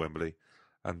achievement at Wembley.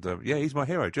 And yeah, he's my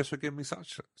hero just for giving me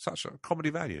such a comedy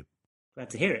value.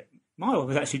 Glad to hear it. My one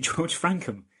was actually George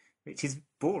Frankham, which is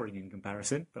boring in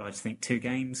comparison, but I just think 2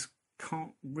 games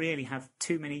can't really have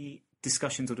too many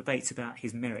discussions or debates about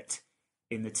his merit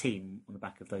in the team on the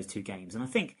back of those two games. And I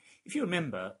think, if you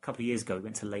remember, a couple of years ago, we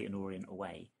went to Leyton Orient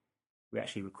away. We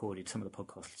actually recorded some of the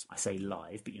podcasts, I say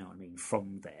live, but you know what I mean,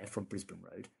 from Brisbane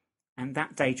Road. And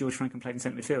that day, George Franklin played in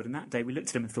centre midfield. And that day, we looked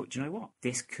at him and thought, do you know what?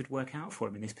 This could work out for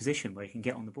him in this position where he can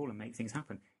get on the ball and make things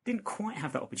happen. Didn't quite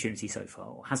have that opportunity so far,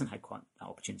 or hasn't had quite that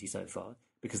opportunity so far,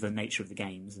 because of the nature of the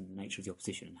games and the nature of the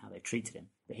opposition and how they've treated him.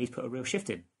 But he's put a real shift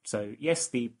in. So, yes,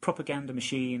 the propaganda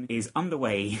machine is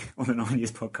underway on the 9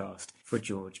 Years podcast for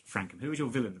George Frankham. Who was your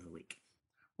villain of the week?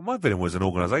 Well, my villain was an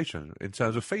organisation in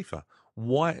terms of FIFA.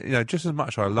 Why, just as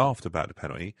much I laughed about the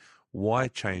penalty, why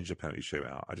change the penalty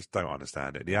shootout? I just don't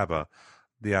understand it. The ABBA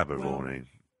warning.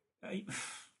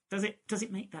 Does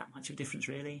it make that much of a difference,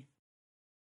 really?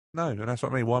 No, and that's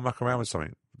what I mean. Why muck around with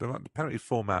something? The penalty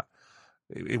format,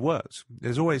 it works.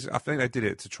 There's always, I think they did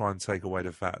it to try and take away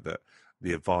the fact that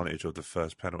the advantage of the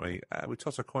first penalty, we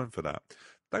toss a coin for that.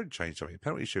 Don't change something.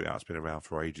 Penalty shootout's been around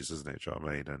for ages, isn't it? Do you know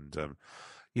what I mean?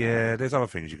 And there's other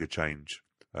things you could change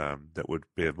that would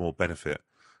be of more benefit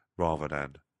rather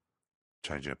than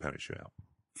changing a penalty shootout.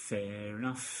 Fair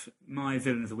enough. My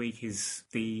villain of the week is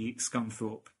the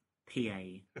Scunthorpe PA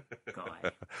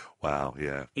guy. Wow,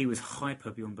 yeah. He was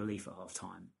hyper beyond belief at half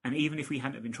time. And even if we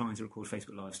hadn't been trying to record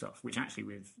Facebook Live stuff, which actually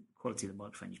with quality of the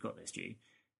microphone you've got there, Stu,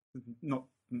 not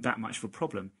that much of a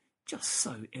problem, just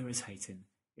so irritating.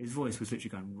 His voice was literally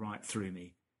going right through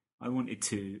me. I wanted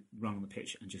to run on the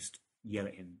pitch and just yell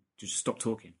at him to just stop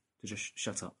talking, to just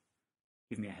shut up.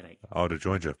 Give me a headache. I would have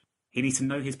joined you. He needs to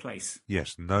know his place.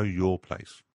 Yes, know your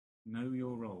place. Know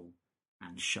your role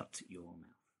and shut your mouth.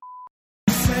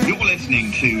 You're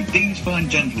listening to these fine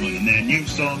gentlemen and their new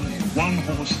song, One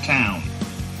Horse Town.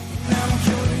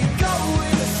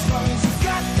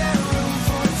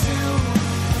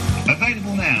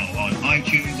 Available now on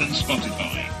iTunes and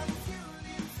Spotify.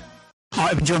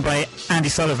 I've been joined by Andy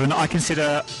Sullivan. I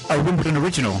consider a Wimbledon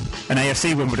original, an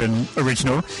AFC Wimbledon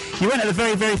original. You weren't at the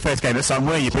very, very first game at Sutton,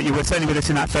 were you? But you were certainly with us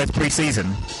in that first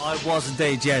pre-season. I was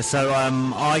indeed, yes. So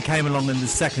I came along in the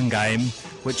second game,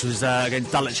 which was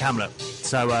against Dulwich Hamlet.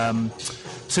 So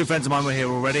two friends of mine were here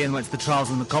already and went to the trials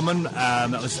in the Common.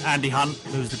 That was Andy Hunt,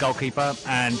 who was the goalkeeper,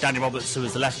 and Danny Roberts, who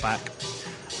was the left-back.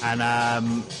 And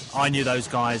I knew those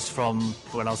guys from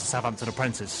when I was a Southampton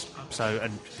apprentice. So,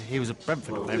 and he was a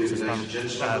Brentford apprentice,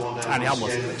 Andy Hunt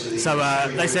was. So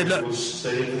they said, look,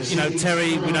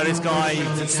 Terry, we know this guy,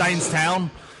 he's at Stainstown.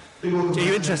 Are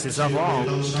you interested? So I thought,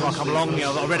 can I come along?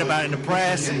 I read about it in the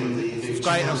press, and it was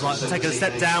great. I was like taking a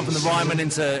step down from the Ryman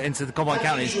into the Combined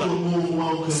Counties. But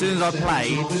as soon as I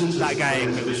played that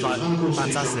game, it was like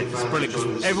fantastic. It was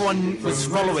brilliant. Everyone was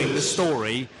following the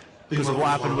story because of what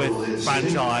happened with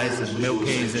franchise and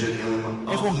Milky's, and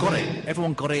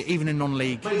everyone got it, even in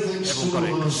non-league, everyone got it.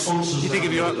 You think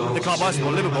if you're at the club I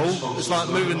support, Liverpool, it's like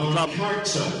moving the club,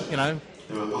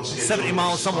 70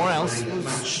 miles somewhere else,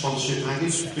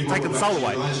 taking the soul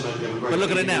away. But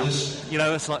look at it now,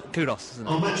 it's like kudos, isn't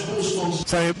it?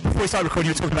 So before we started recording,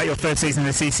 you were talking about your third season in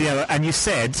the CCO, and you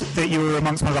said that you were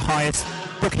amongst one of the highest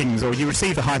bookings, or you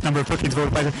received the highest number of bookings of all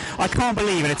the players. I can't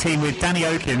believe in a team with Danny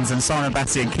Oakins and Simon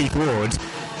Batty and Keith Ward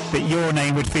that your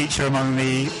name would feature among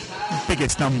the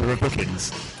biggest number of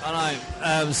bookings. I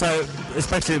know. So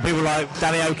especially people like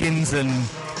Danny Oakins and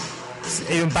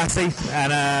even Batty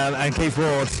and Keith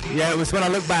Ward. Yeah, it was when I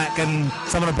look back and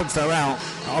some of the books that are out,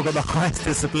 I've got the highest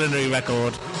disciplinary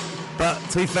record. But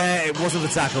to be fair, it wasn't the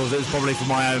tackles, it was probably for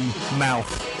my own mouth,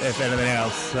 if anything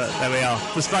else. But there we are.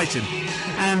 Frustration.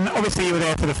 And obviously you were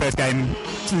there for the first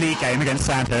league game against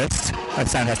Sandhurst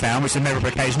Town, which is a memorable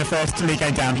occasion, the first league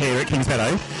game down here at Kings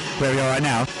Meadow, where we are right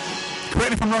now. Correct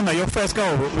me if I'm wrong though, your first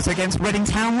goal was against Reading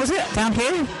Town, was it? Down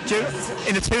here?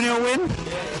 In a 2-0 win?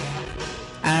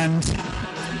 And do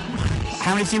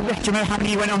you know how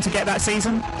many you went on to get that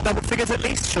season? Double figures at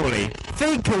least, surely? I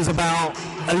think it was about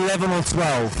 11 or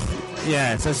 12.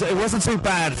 Yeah, so it wasn't too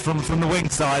bad from the wing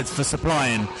sides for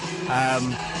supplying.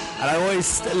 And I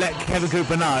always let Kevin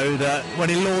Cooper know that when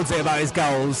he lauds it about his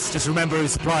goals, just remember who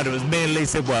supplied it. It was me and Lee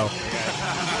Sidwell.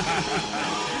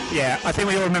 Yeah, I think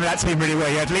we all remember that team really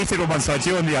well. You had Lee Sidwell on one side,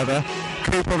 you on the other.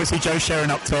 Cooper, obviously, Joe Sharon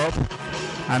up top.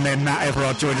 And then Matt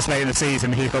Everard joined us late in the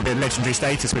season. He's got a bit of legendary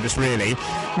status with us, really.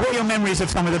 What are your memories of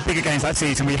some of the bigger games that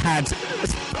season? We had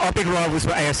our big rivals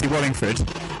were AFC Wallingford.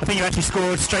 I think you actually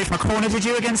scored straight from a corner, did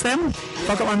you, against them? If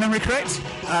I got my memory correct?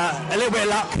 A little bit of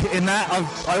luck in that.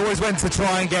 I always went to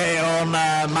try and get it on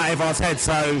Matt Everard's head,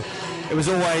 so it was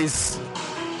always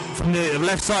from the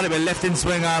left side, it'd be left in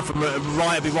swinger, from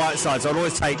right, it'd be right side. So I'd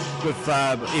always take with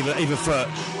either foot.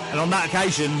 And on that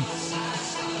occasion,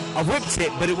 I whipped it,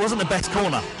 but it wasn't the best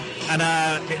corner. and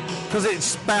because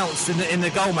it's bounced in the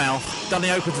goal mouth, Danny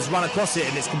Oakwood has run across it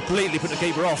and it's completely put the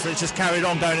keeper off, and it's just carried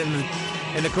on going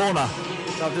in the corner.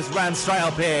 So I've just ran straight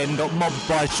up here and got mobbed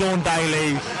by Sean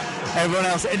Daly, everyone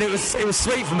else, and it was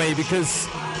sweet for me because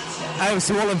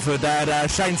AFC Wallingford had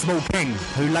Shane Small-King,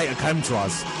 who later came to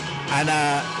us, and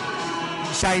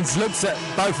Shane's looked at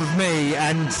both of me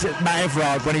and Matt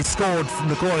Everard when he scored from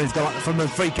the corner. He's gone from the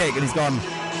free kick, and he's gone,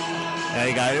 there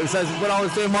you go. It was, when I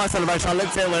was doing my celebration, I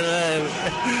looked at him and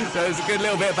so it was a good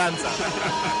little bit of banter.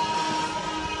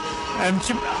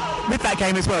 With that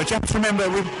game as well, do you have to remember,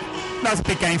 that was a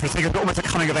big game for us. It was almost a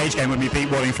coming-of-age game when we beat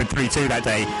Wallingford 3-2 that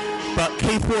day. But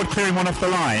Keith Ward clearing one off the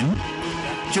line,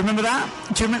 do you remember that?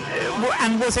 Do you remember?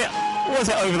 And was it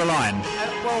over the line?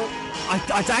 Well,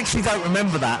 I actually don't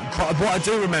remember that, but what I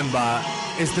do remember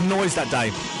is the noise that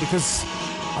day, because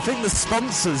I think the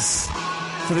sponsors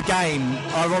for the game,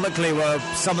 ironically, were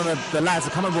some of the lads, I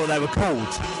can't remember what they were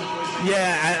called.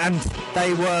 Yeah, and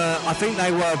I think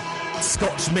they were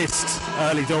Scotch Mist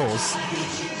early doors,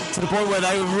 to the point where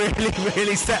they were really,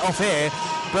 really set off here,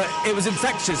 but it was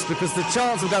infectious because the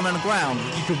chants were going around the ground,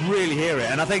 you could really hear it,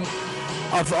 and I think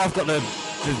I've got the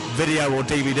video or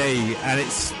DVD, and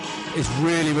it's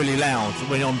really, really loud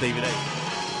when you're on DVD.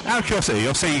 Out of curiosity,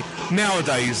 you'll see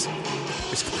nowadays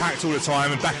it's packed all the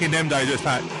time, and back in them days it was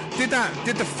packed. Did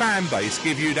the fan base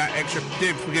give you that extra?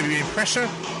 Did it give you pressure,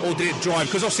 or did it drive?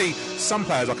 Because obviously some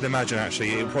players, I can imagine,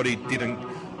 actually it probably didn't.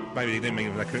 Maybe they didn't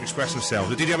mean they couldn't express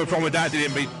themselves. Did you have a problem with that?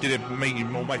 Did it make you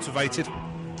more motivated?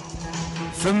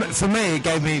 For me, it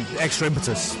gave me extra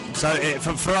impetus. So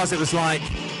for us, it was like,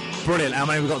 brilliant. How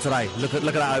many we got today? Look at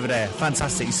that over there.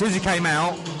 Fantastic. As soon as you came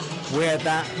out, we had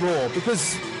that roar,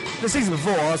 because the season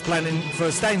before I was playing for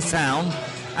Stainstown,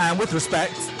 and with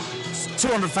respect,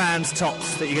 200 fans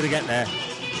tops that you're going to get there.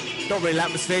 Not really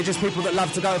atmosphere, just people that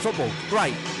love to go to football.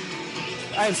 Great.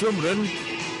 AFC Wimbledon,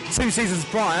 2 seasons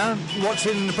prior,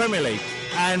 watching the Premier League,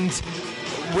 and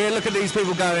we're looking at these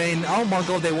people going, oh my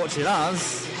God, they're watching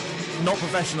us, not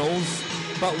professionals,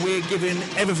 but we're giving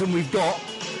everything we've got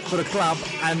for the club,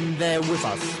 and they're with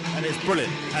us, and it's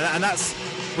brilliant. And that's,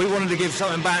 we wanted to give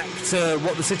something back to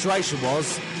what the situation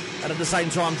was, and at the same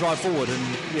time drive forward.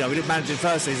 And we didn't manage it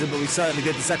first season, but we certainly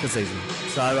did the second season.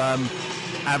 So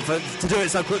and to do it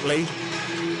so quickly,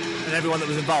 and everyone that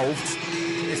was involved,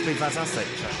 it's been fantastic.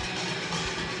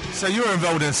 So you were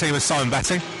involved in a team with Simon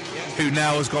Batting, who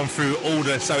now has gone through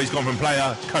so he's gone from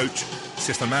player, coach,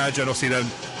 assistant manager, and obviously the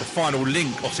final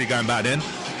link, obviously going back then.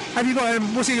 Have you got?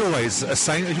 Was he always a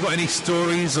saint? Have you got any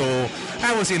stories, or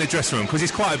how was he in the dressing room? Because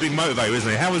he's quite a big motivator, isn't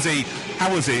he? How was he?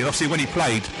 And obviously, when he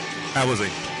played, how was he?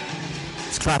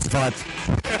 It's classified.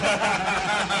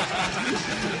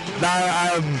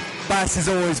 No, Bass has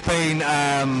always been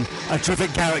a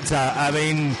terrific character. I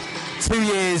mean, 2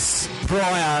 years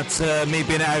prior to me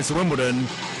being at AFC Wimbledon,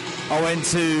 I went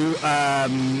to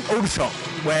Aldershot,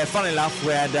 where, funny enough,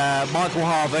 we had Michael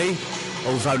Harvey,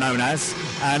 also known as,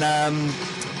 and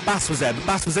Bass was there. But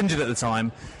Bass was injured at the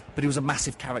time, but he was a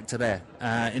massive character there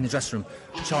in the dressing room.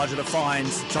 In charge of the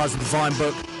fines, in charge of the fine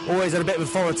book. Always had a bit of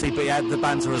authority, but he had the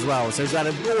banter as well. So he's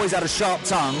always had a sharp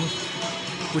tongue,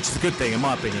 which is a good thing in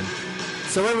my opinion.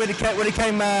 So when he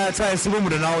came to AFC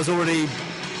Wimbledon, I was already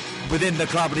within the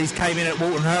club, and he came in at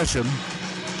Walton Hersham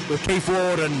with Keith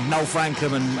Ward and Noel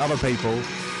Frankham and other people.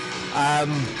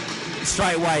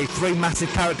 Straight away, 3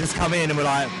 massive characters come in, and we're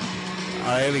like,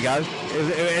 oh, here we go.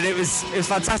 And it was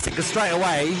fantastic, because straight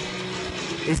away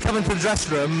he's come into the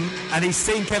dressing room and he's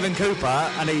seen Kevin Cooper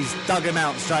and he's dug him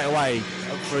out straight away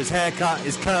for his haircut,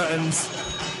 his curtains,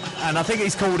 and I think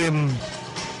he's called him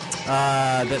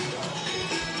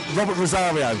Robert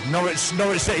Rosario. Norwich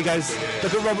City goes,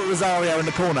 look at Robert Rosario in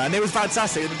the corner, and it was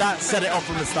fantastic. That set it off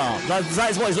from the start. That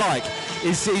is what he's like.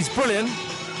 He's brilliant,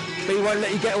 but he won't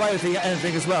let you get away with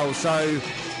anything as well. So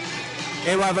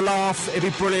he'll have a laugh, he'll be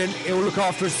brilliant, he'll look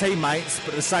after his teammates, but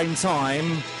at the same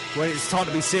time, when it's time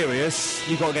to be serious,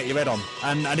 you've got to get your head on.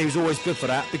 And he was always good for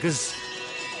that, because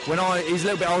he's a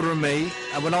little bit older than me,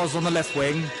 and when I was on the left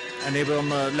wing and he was on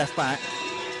the left back,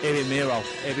 he'd hit me a roll.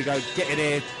 Here we go, get in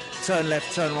here, turn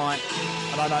left, turn right,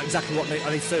 and I know exactly what I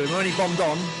need to do. And when he bombed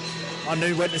on, I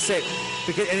knew when to sit.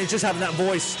 And it's just having that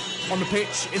voice on the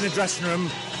pitch, in the dressing room,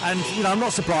 and I'm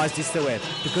not surprised he's still here,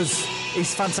 because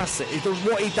he's fantastic.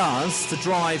 What he does to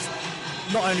drive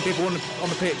not only people on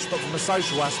the pitch, but from a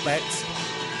social aspect,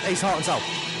 he's heart and soul.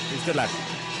 He's a good lad.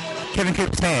 Kevin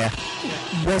Cooper's hair,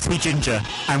 was he ginger,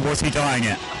 and was he dyeing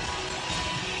it?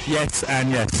 Yes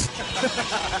and yes.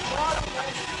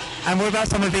 And what about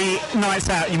some of the nights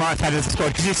out you might have had as a squad?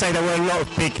 Because you say there were a lot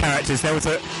of big characters. That was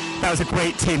a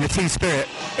great team. The team spirit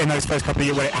in those first couple of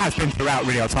years, well, it has been throughout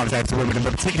really our time at AFC Wimbledon,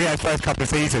 but particularly those first couple of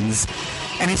seasons.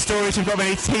 Any stories you've got of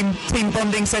any team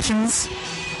bonding sessions?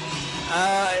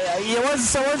 I won't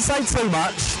say too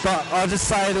much, but I'll just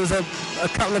say there was a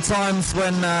couple of times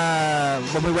when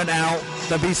we went out,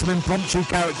 there'd be some impromptu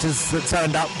characters that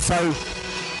turned up. So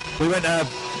we went to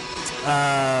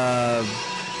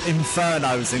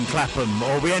Infernos in Clapham,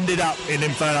 or we ended up in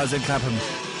Infernos in Clapham,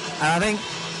 and I think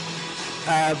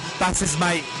Bass's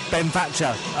mate Ben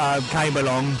Thatcher came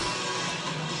along,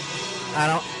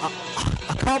 and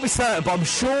I can't be certain, but I'm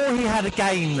sure he had a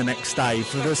game the next day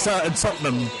for the certain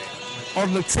Tottenham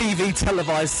on the TV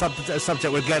televised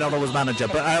subject with Glenn Hoddle was manager.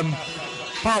 But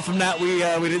apart from that, we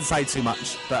didn't say too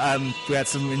much. But we had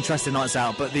some interesting nights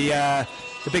out. But the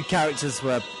big characters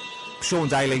were Sean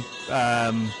Daly,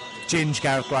 Ginge,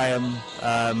 Gareth Graham,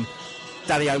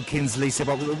 Danny Oakins, Lisa.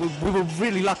 But we were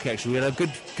really lucky, actually. We had a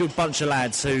good bunch of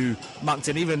lads who mucked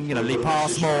in. Even Lee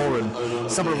Passmore and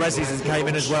some of the Resis came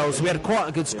in as well. So we had quite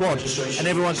a good squad, and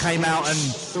everyone came out, and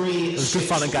it was good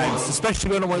fun and games.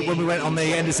 Especially when we went on the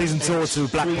end of season tour to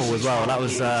Blackpool as well. That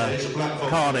was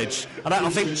carnage. I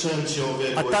don't think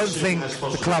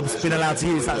the club's been allowed to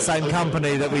use that same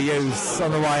company that we used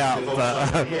on the way up.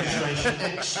 But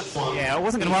yeah, I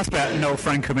wasn't going to ask about Noel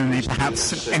Frankham and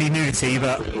perhaps any nudity,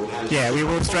 but yeah, we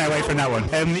will stray away from that one.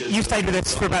 You stayed with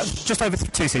us for about just over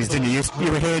 2 seasons, didn't you?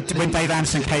 You were here when Dave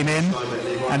Anderson came in,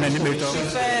 and then it moved on.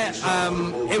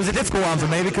 It was a difficult one for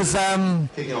me because, well,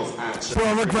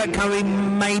 I regret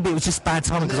going. Maybe it was just bad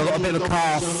timing because I got a bit of a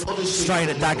calf strain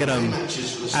at Dagenham,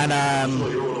 and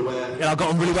I got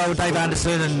on really well with Dave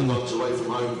Anderson, and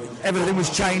everything was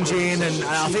changing, and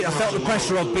I think I felt the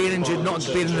pressure of being injured, not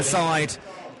being in the side.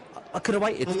 I could have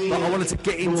waited, but I wanted to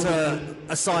get into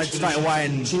a side straight away,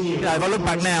 and if I look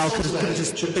back now, I could have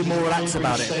just been more relaxed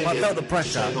about it. But I felt the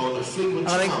pressure, and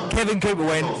I think Kevin Cooper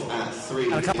went,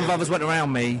 and a couple of others went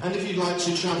around me,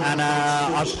 and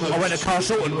I went to Carl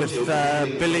Shorten with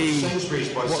Billy,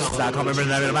 what's his name? I can't remember the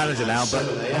name of the manager now, but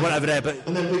I went over there, but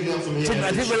I didn't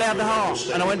really have the heart,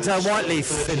 and I went to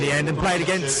Whiteleaf in the end and played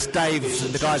against Dave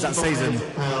and the guys that season,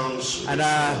 and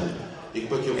it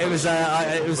was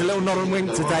a little nod and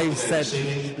wink to Dave said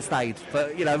stayed,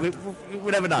 but we never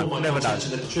know. And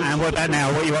what about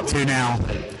now? What are you up to now?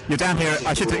 You're down here.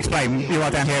 I should explain. You are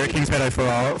down here at Kingsmeadow for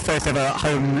our first ever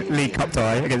home League Cup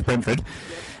tie against Brentford.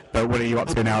 But what are you up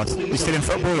to now? Are you still in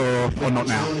football or not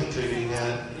now?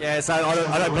 Yeah, so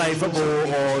I don't play football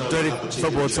or do any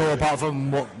football at all apart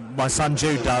from what my son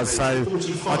Jude does. So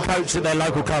I coach at their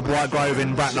local club White Grove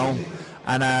in Bracknell,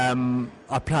 and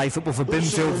I play football for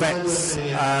Binfield Vets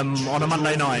on a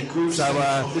Monday night. So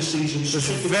there's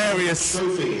various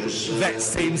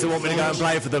Vets teams that want me to go and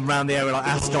play for them around the area, like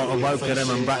Ascot and Wokingham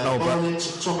and Bracknell. But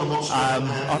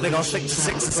I think I'll stick to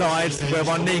 6-a-side where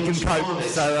my knee can cope.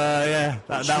 So yeah,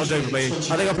 that'll do for me.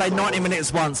 I think I played 90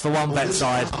 minutes once for one Vet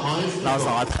side. And I was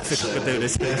like, I don't think I could do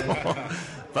this anymore.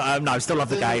 But no, still love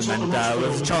the game, and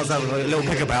with a chance to have a little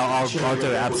pick about, I'll do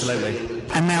it, absolutely.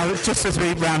 And now, just as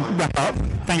we wrap up,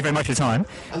 thank you very much for your time.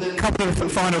 A couple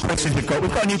of final questions we've got.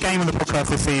 We've got a new game on the podcast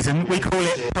this season. We call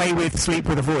it Play With, Sleep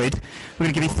With, Avoid. We're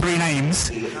going to give you 3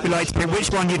 names. We'd like to pick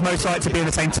which one you'd most like to be in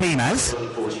the same team as.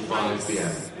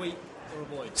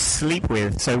 Sleep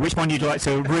with. So which one you'd like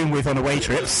to room with on away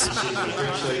trips.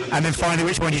 And then finally,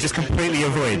 which one you just completely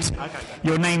avoid.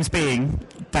 Your names being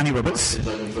Danny Roberts,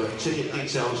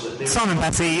 Simon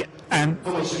Batty, and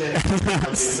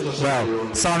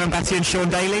Simon Batty and Sean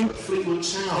Daly.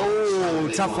 Oh,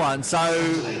 tough one. So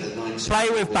play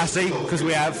with Batty because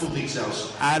we have,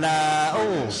 and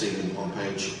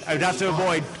I'd have to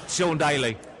avoid Sean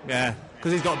Daly. Yeah,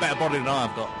 because he's got a better body than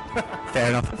I've got.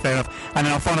 Fair enough. And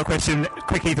then our final question,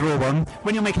 quick either or one.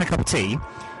 When you're making a cup of tea,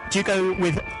 do you go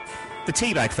with the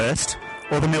tea bag first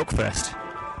or the milk first?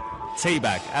 Tea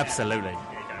bag, absolutely.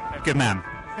 Good man.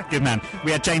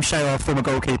 We had James Shaw, our former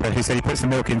goalkeeper, who said he puts the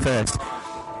milk in first.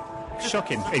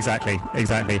 Shocking. Exactly.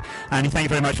 Andy, thank you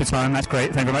very much for your time. That's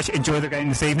great. Thank you very much. Enjoy the game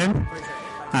this evening.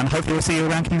 And hopefully we'll see you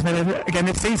around Kingsmeadow again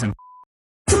this season.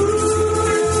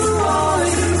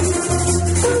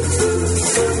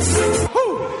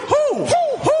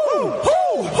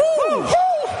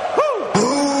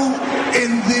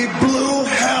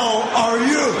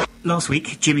 Last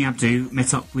week, Jimmy Abdu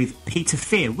met up with Peter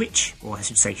Fear, which, or I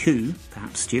should say who,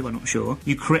 perhaps, Stu, I'm not sure,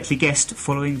 you correctly guessed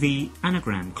following the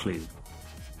anagram clue.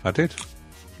 I did.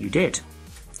 You did.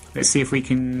 Let's see if we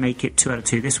can make it 2 out of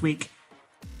 2 this week.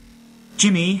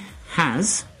 Jimmy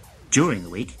has, during the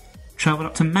week, travelled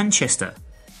up to Manchester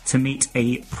to meet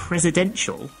a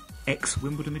presidential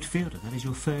ex-Wimbledon midfielder. That is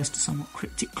your first somewhat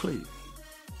cryptic clue.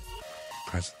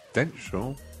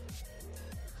 Presidential?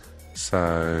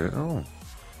 So,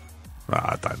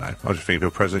 I don't know. I just think if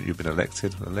you're president, you've been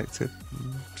elected,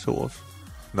 sort of.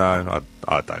 No,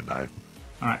 I don't know.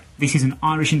 Alright, this is an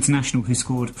Irish international who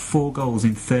scored 4 goals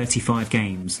in 35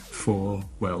 games for,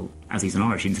 well, as he's an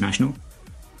Irish international,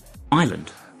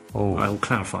 Ireland. Oh. I will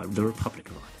clarify, the Republic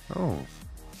of Ireland.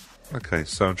 Oh. Okay,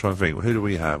 so I'm trying to think. Who do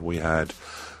we have? We had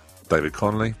David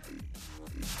Connolly.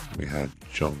 We had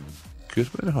John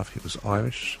Goodman. I think it was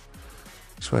Irish.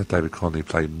 I swear David Connolly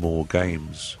played more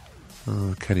games.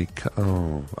 Oh, Kenny...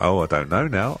 I don't know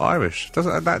now. Irish.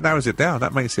 That narrows it down.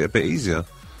 That makes it a bit easier.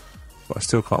 But I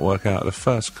still can't work out the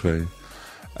first clue.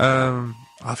 I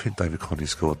think David Connolly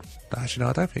scored. Actually, no,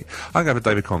 I don't think. I'm going for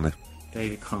David Connolly.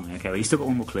 David Connolly. Okay, well, you've still got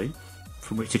one more clue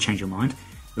from which to change your mind.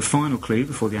 The final clue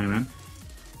before the anagram.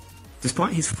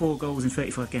 Despite his 4 goals in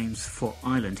 35 games for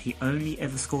Ireland, he only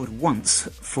ever scored once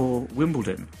for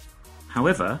Wimbledon.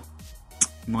 However,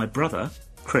 my brother,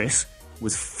 Chris,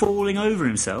 was falling over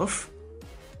himself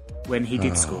when he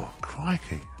did score.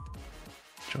 Crikey.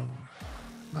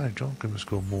 John Goodman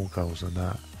scored more goals than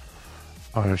that.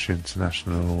 Irish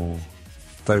international.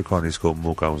 David Connolly scored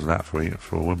more goals than that for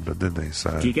Wimbledon, didn't he?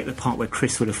 So do you get the part where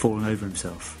Chris would have fallen over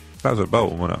himself? That was at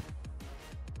Bolton, wasn't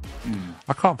it?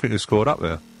 I can't think who scored up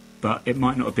there. But it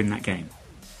might not have been that game.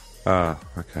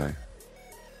 Okay.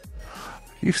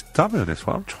 You stumped me on this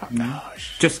one. I'm trying. No.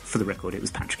 Just for the record, it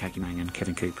was Patrick Agyemang and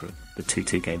Kevin Cooper, the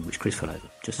 2-2 game in which Chris fell over.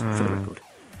 Just for the record.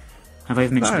 Have I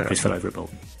ever mentioned that Chris fell over at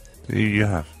Bolton? You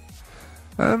have.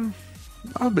 I'm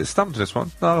a bit stumped on this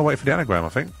one. No, I'll wait for the anagram, I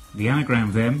think. The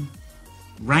anagram then.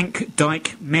 Rank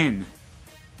Dyke Men.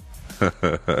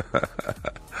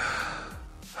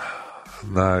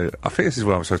 No, I think this is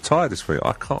why I'm so tired this week.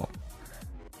 I can't.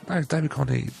 No, David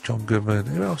Connolly, John Goodman,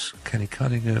 who else? Kenny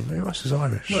Cunningham, who else is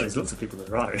Irish? Well, there's lots of people that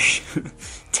are Irish.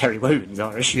 Terry Wogan is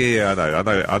Irish. Yeah, I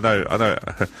know.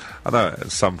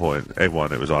 At some point, everyone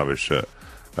that was Irish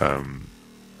I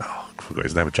forgot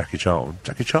his name, Jack Charlton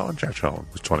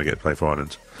was trying to get to play for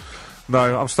Ireland.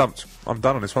 No, I'm stumped. I'm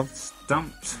done on this one.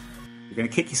 Stumped. You're going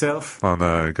to kick yourself. Oh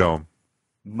no, go on.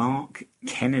 Mark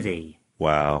Kennedy.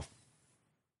 Wow.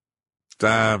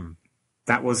 Damn.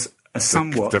 That was a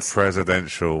somewhat... The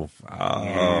presidential. Oh.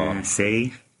 Yeah,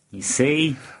 see? You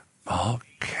see? Mark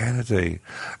Kennedy.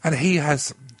 And he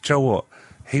has... Do you know what?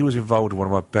 He was involved in one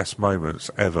of my best moments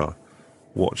ever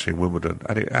watching Wimbledon,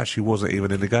 and it actually wasn't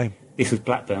even in the game. This was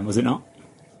Blackburn, was it not?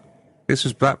 This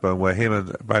was Blackburn, where him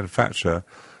and Brandon Thatcher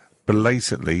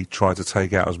blatantly tried to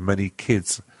take out as many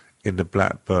kids in the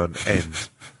Blackburn end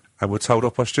and were told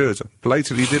off by stewards.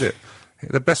 Blatantly did it.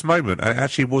 The best moment, and it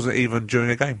actually wasn't even during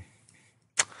a game.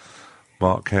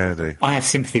 Mark Kennedy. I have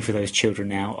sympathy for those children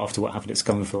now after what happened at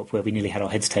Scunthorpe, where we nearly had our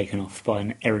heads taken off by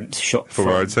an errant shot from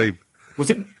our own team.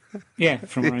 Was it? Yeah,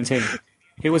 from our own team.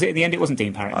 Who was it in the end? It wasn't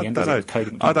Dean Parrott at the end, was it?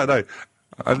 I don't know.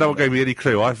 No one gave me any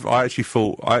clue. I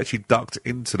actually ducked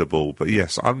into the ball, but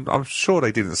yes, I'm sure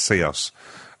they didn't see us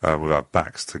with our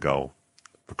backs to goal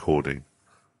recording.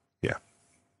 Yeah.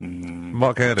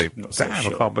 Mark Kennedy. Damn,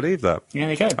 I can't believe that. Yeah,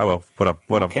 there you go. Oh well, well done.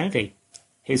 Mark Kennedy.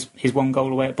 His 1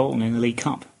 goal away at Bolton in the League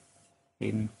Cup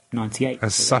in '98.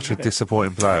 And such a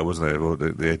disappointing player, wasn't it? Well,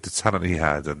 the talent he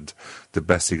had, and the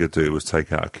best he could do was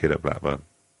take out a kid at Blackburn.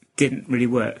 Didn't really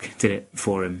work, did it,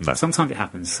 for him? No. Sometimes it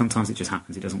happens. Sometimes it just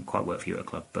happens. It doesn't quite work for you at a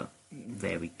club, but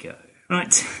there we go.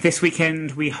 Right, this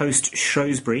weekend we host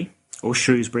Shrewsbury, or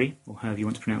however you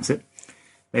want to pronounce it.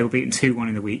 They were beaten 2-1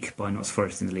 in the week by Notts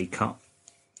Forest in the League Cup,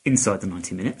 inside the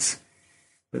 90 minutes.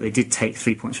 But they did take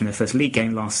 3 points from their first league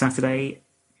game last Saturday.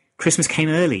 Christmas came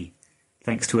early,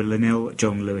 thanks to a Lanil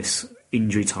John Lewis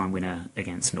injury time winner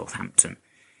against Northampton.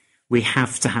 We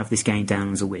have to have this game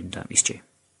down as a win, don't we, Stu?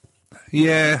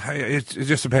 Yeah, it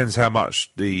just depends how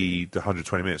much the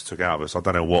 120 minutes took out of us. I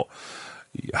don't know what...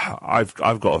 I've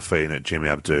got a feeling that Jimmy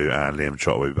Abdou and Liam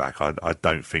Trott will be back. I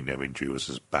don't think their injury was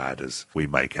as bad as we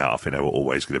make out. I think they were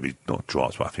always going to be, not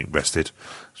dropped, but I think rested.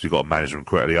 So you've got to manage them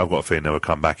correctly. I've got a feeling they will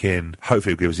come back in.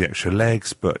 Hopefully it'll give us the extra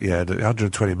legs. But yeah, the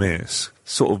 120 minutes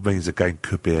sort of means the game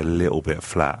could be a little bit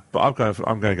flat. But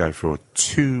I'm going to go for a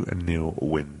 2-0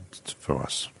 win for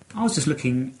us. I was just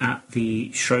looking at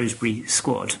the Shrewsbury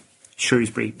squad.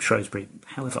 Shrewsbury.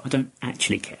 However, I don't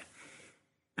actually care.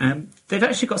 They've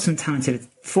actually got some talented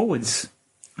forwards.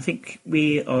 I think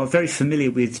we are very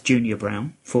familiar with Junior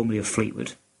Brown, formerly of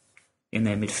Fleetwood, in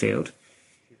their midfield.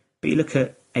 But you look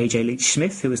at AJ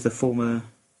Leach-Smith, who was the former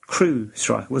Crewe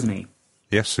striker, wasn't he?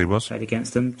 Yes, he was. Played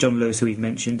against them. John Lewis, who we've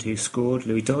mentioned, who scored.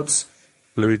 Louis Dodds,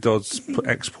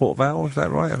 ex-Port Vale, is that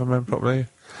right, if I remember properly?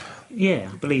 Yeah,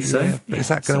 I believe so. Yeah, is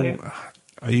that going to...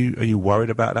 Are you worried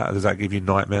about that? Does that give you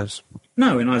nightmares?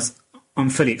 No, and I'm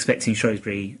fully expecting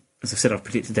Shrewsbury, as I said, I've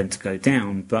predicted them to go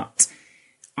down, but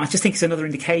I just think it's another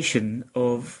indication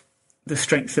of the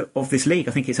strength of this league.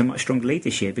 I think it's a much stronger league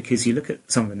this year because you look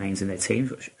at some of the names in their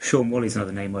team. Sean Wally's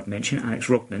another name I'd mention, Alex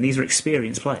Rognan. These are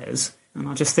experienced players, and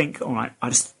I just think, all right,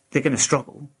 they're going to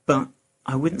struggle, but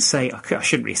I wouldn't say, I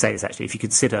shouldn't really say this actually, if you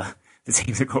consider the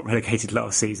teams that got relegated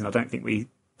last season. I don't think we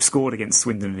scored against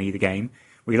Swindon in either game.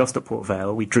 We lost at Port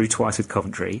Vale. We drew twice with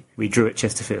Coventry. We drew at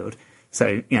Chesterfield.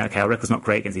 So, okay, our record's not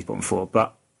great against these bottom four,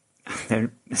 but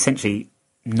they're essentially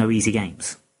no easy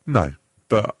games. No,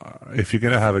 but if you're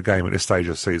going to have a game at this stage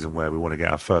of the season where we want to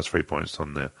get our first 3 points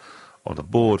on the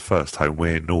board, first home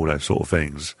win, all those sort of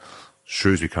things,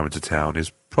 Shrewsbury coming to town is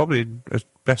probably as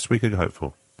best we could hope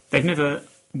for. They've never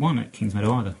won at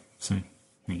Kingsmeadow either, so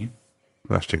there you go.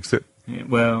 That's jinxed it. Yeah,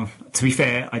 well, to be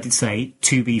fair, I did say,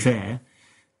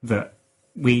 that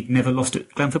we'd never lost at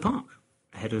Glanford Park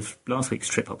ahead of last week's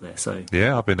trip up there. So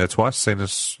yeah, I've been there twice. Seen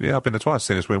us win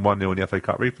 1-0 in the FA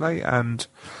Cup replay and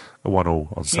a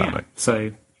 1-1 on Saturday. Yeah,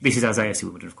 so this is as AFC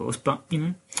Wimbledon, of course, but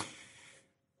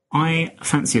I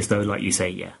fancy us though, like you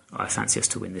say. I fancy us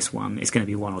to win this one. It's going to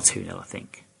be 1 or 2-0, I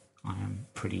think. I am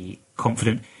pretty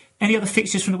confident. Any other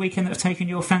fixtures from the weekend that have taken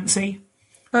your fancy?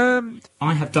 I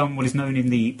have done what is known in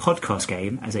the podcast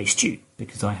game as a stew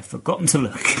because I have forgotten to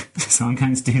look, so I'm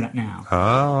going to do that now.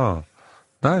 Ah,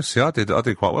 no, see, I did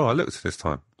quite well. I looked this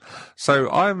time.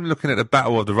 So I'm looking at the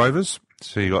Battle of the Rovers.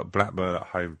 So you got Blackburn at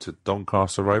home to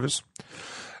Doncaster Rovers.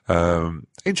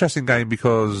 Interesting game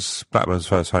because Blackburn's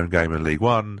first home game in League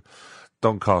One.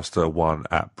 Doncaster won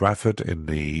at Bradford in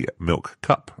the Milk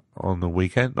Cup on a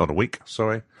week.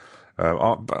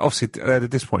 Obviously, they had a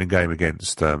disappointing game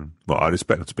against, I'd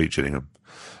expect them to beat Gillingham.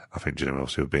 I think Gillingham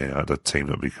obviously would be the team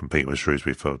that would be competing with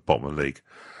Shrewsbury for bottom of the league.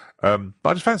 But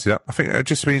I just fancy that. I think it'd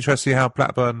just be interesting how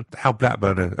Blackburn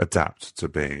adapt to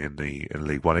being in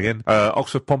League One again.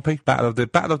 Oxford Pompey, battle of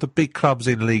the big clubs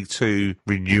in League Two,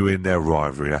 renewing their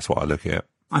rivalry. That's what I look at.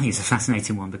 I think it's a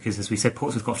fascinating one because, as we said,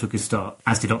 Portsmouth got to a good start,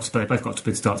 as did Oxford. They both got to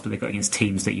good starts, but they got against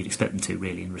teams that you'd expect them to,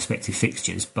 really, in respective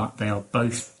fixtures. But they are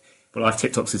both... Well, I've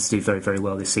tipped Oxford to do very, very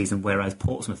well this season, whereas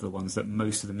Portsmouth are the ones that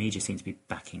most of the media seem to be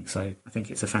backing. So I think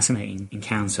it's a fascinating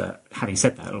encounter. Having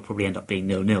said that, it'll probably end up being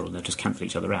 0-0 and they'll just cancel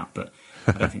each other out. But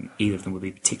I don't think either of them would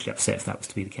be particularly upset if that was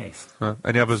to be the case.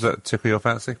 Any others that tickle your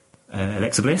fancy?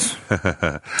 Alexa Bliss.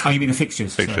 Oh, you mean the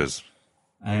fixtures? Fixtures.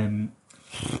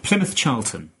 Plymouth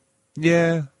Charlton.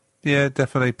 Yeah,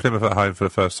 definitely. Plymouth at home for the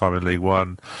first time in League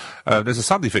One. There's a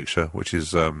Sunday fixture, which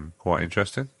is quite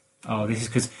interesting. Oh, this is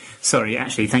because... Sorry,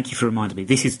 actually, thank you for reminding me.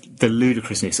 This is the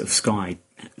ludicrousness of Sky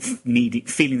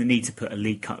feeling the need to put a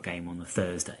League Cup game on a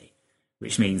Thursday,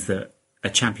 which means that a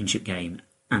Championship game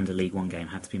and a League One game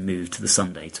had to be moved to the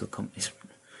Sunday to accomplish...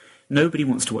 Nobody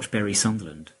wants to watch Bury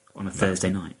Sunderland on a Thursday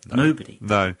night. Nobody.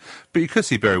 No, but you could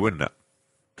see Bury winning it.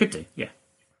 Could do, yeah.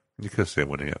 You could see him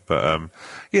winning it. But,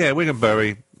 Wigan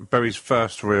Bury's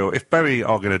first real... If Bury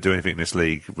are going to do anything in this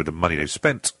league with the money they've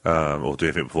spent, or do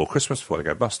anything before Christmas, before they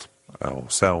go bust, or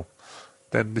sell,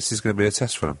 then this is going to be a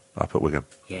test for them up at Wigan.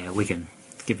 Yeah, Wigan.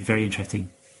 It's going to be very interesting.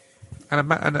 And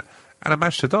a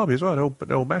Manchester derby as well.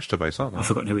 They're all Manchester based, aren't they? I've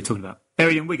forgotten who we're talking about.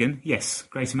 Bury and Wigan, yes.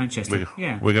 Greater Manchester.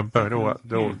 Wigan, Bury,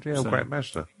 they're all great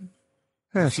Manchester.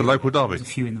 Yeah, it's a local derby. There's a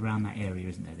few in around that area,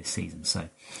 isn't there, this season, so...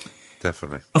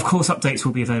 Definitely. Of course, updates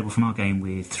will be available from our game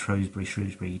with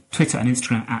Shrewsbury, Twitter and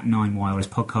Instagram at 9YRS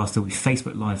Podcast. There will be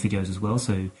Facebook Live videos as well,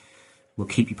 so we'll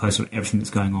keep you posted on everything that's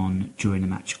going on during the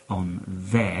match on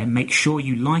there. Make sure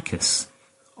you like us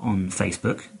on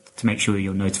Facebook to make sure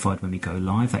you're notified when we go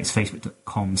live. That is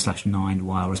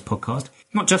facebook.com/9YRS Podcast.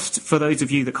 Not just for those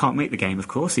of you that can't make the game, of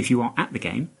course. If you are at the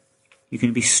game, you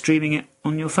can be streaming it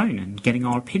on your phone and getting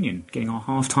our opinion, getting our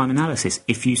half-time analysis,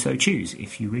 if you so choose,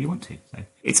 if you really want to. So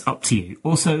it's up to you.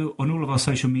 Also, on all of our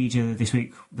social media this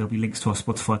week, there'll be links to our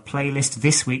Spotify playlist.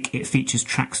 This week, it features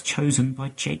tracks chosen by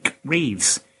Jake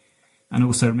Reeves. And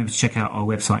also, remember to check out our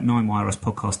website,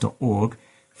 9yrspodcast.org,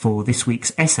 for this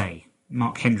week's essay.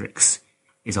 Mark Hendricks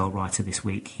is our writer this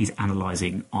week. He's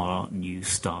analysing our new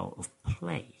style of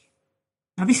play.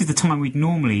 Now, this is the time we'd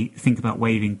normally think about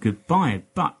waving goodbye,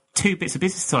 but two bits of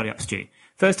business to tidy up, Stu.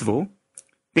 First of all,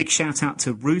 big shout out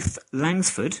to Ruth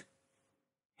Langsford,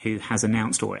 who has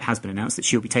announced, or it has been announced, that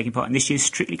she'll be taking part in this year's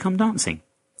Strictly Come Dancing.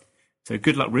 So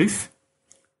good luck, Ruth.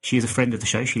 She is a friend of the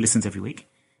show. She listens every week.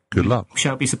 Good luck. We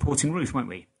shall be supporting Ruth, won't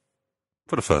we?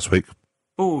 For the first week.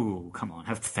 Oh, come on,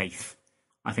 have faith.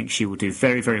 I think she will do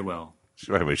very, very well.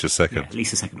 She won't reach a second. Yeah, at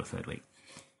least a second or third week.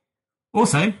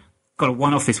 Also, got a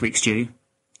one-off this week, Stu.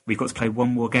 We've got to play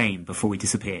one more game before we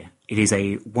disappear. It is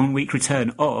a one-week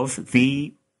return of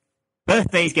the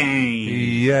Birthdays game.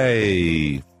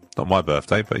 Yay! Not my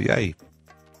birthday, but yay.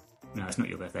 No, it's not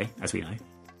your birthday, as we know.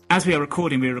 As we're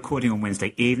recording on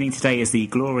Wednesday evening. Today is the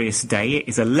glorious day. It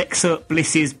is Alexa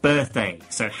Bliss's birthday.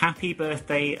 So happy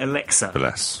birthday, Alexa.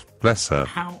 Bless her.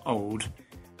 How old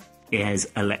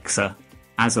is Alexa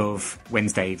as of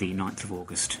Wednesday, the 9th of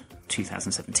August,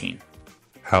 2017?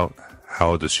 How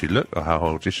old does she look, or how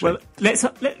old is she? Well,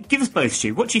 give us both,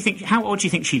 Stu. What do you think? How old do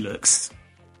you think she looks,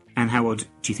 and how old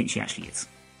do you think she actually is?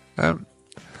 I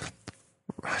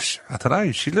don't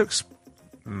know. She looks.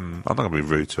 I'm not going to be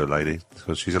rude to a lady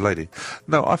because she's a lady.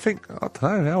 No, I don't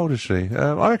know. How old is she?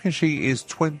 I reckon she is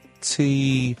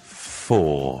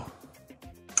 24.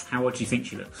 How old do you think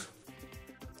she looks?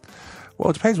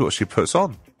 Well, it depends what she puts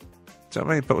on. Do you know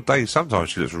what I mean? But Dave, sometimes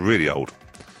she looks really old.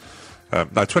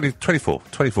 No, 24.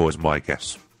 24 is my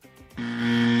guess.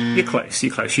 You're close.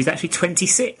 She's actually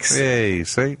 26. Yay,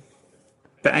 see?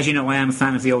 But as you know, I am a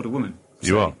fan of the older woman.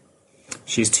 You are?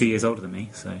 She's 2 years older than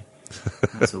me, so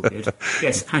that's all good.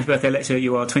 Yes, happy birthday, Alexa.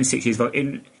 You are 26 years old.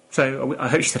 So I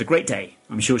hope she's had a great day.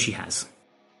 I'm sure she has.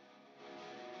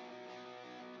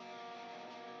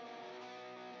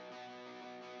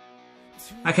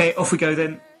 Okay, off we go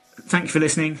then. Thank you for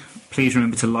listening. Please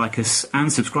remember to like us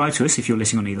and subscribe to us if you're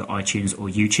listening on either iTunes or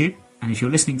YouTube. And if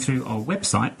you're listening through our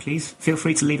website, please feel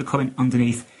free to leave a comment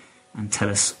underneath and tell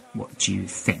us what you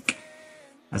think.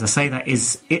 As I say, that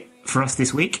is it for us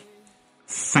this week.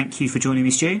 Thank you for joining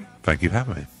me, Stu. Thank you for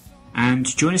having me. And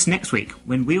join us next week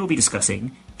when we will be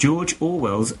discussing George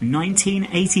Orwell's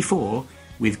 1984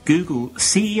 with Google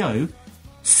CEO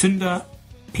Sundar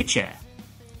Pichai.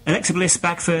 Alexa Bliss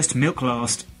back first, milk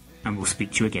last, and we'll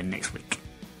speak to you again next week.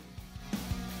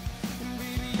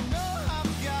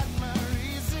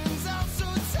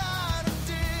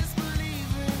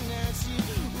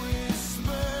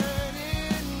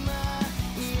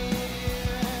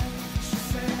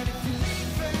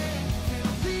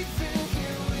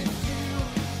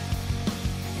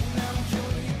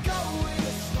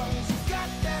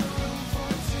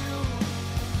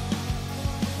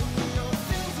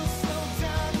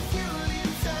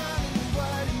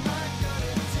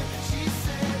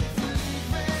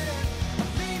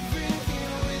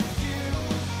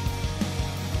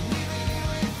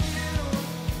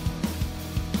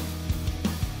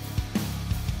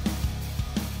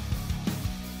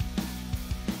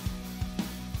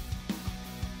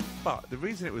 But the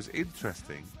reason it was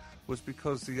interesting was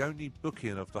because the only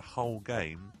booking of the whole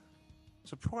game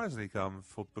surprisingly come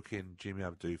for booking Jimmy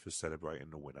Abdou for celebrating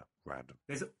the winner. Random.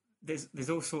 There's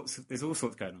all sorts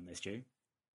going on there, Stu.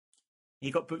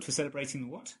 He got booked for celebrating the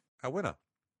what? Our winner.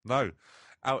 No.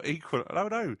 Our equal.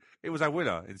 No. It was our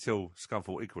winner until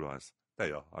Scunthorpe equalised. There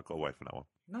you are. I got away from that one.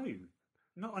 No.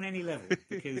 Not on any level,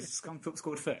 because Scunthorpe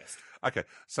scored first. Okay,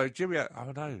 so Jimmy...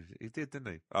 Oh, no, he did,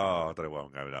 didn't he? Oh, I don't know where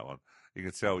I'm going with that one. You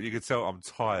can tell I'm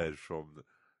tired from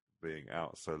being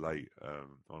out so late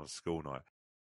on a school night.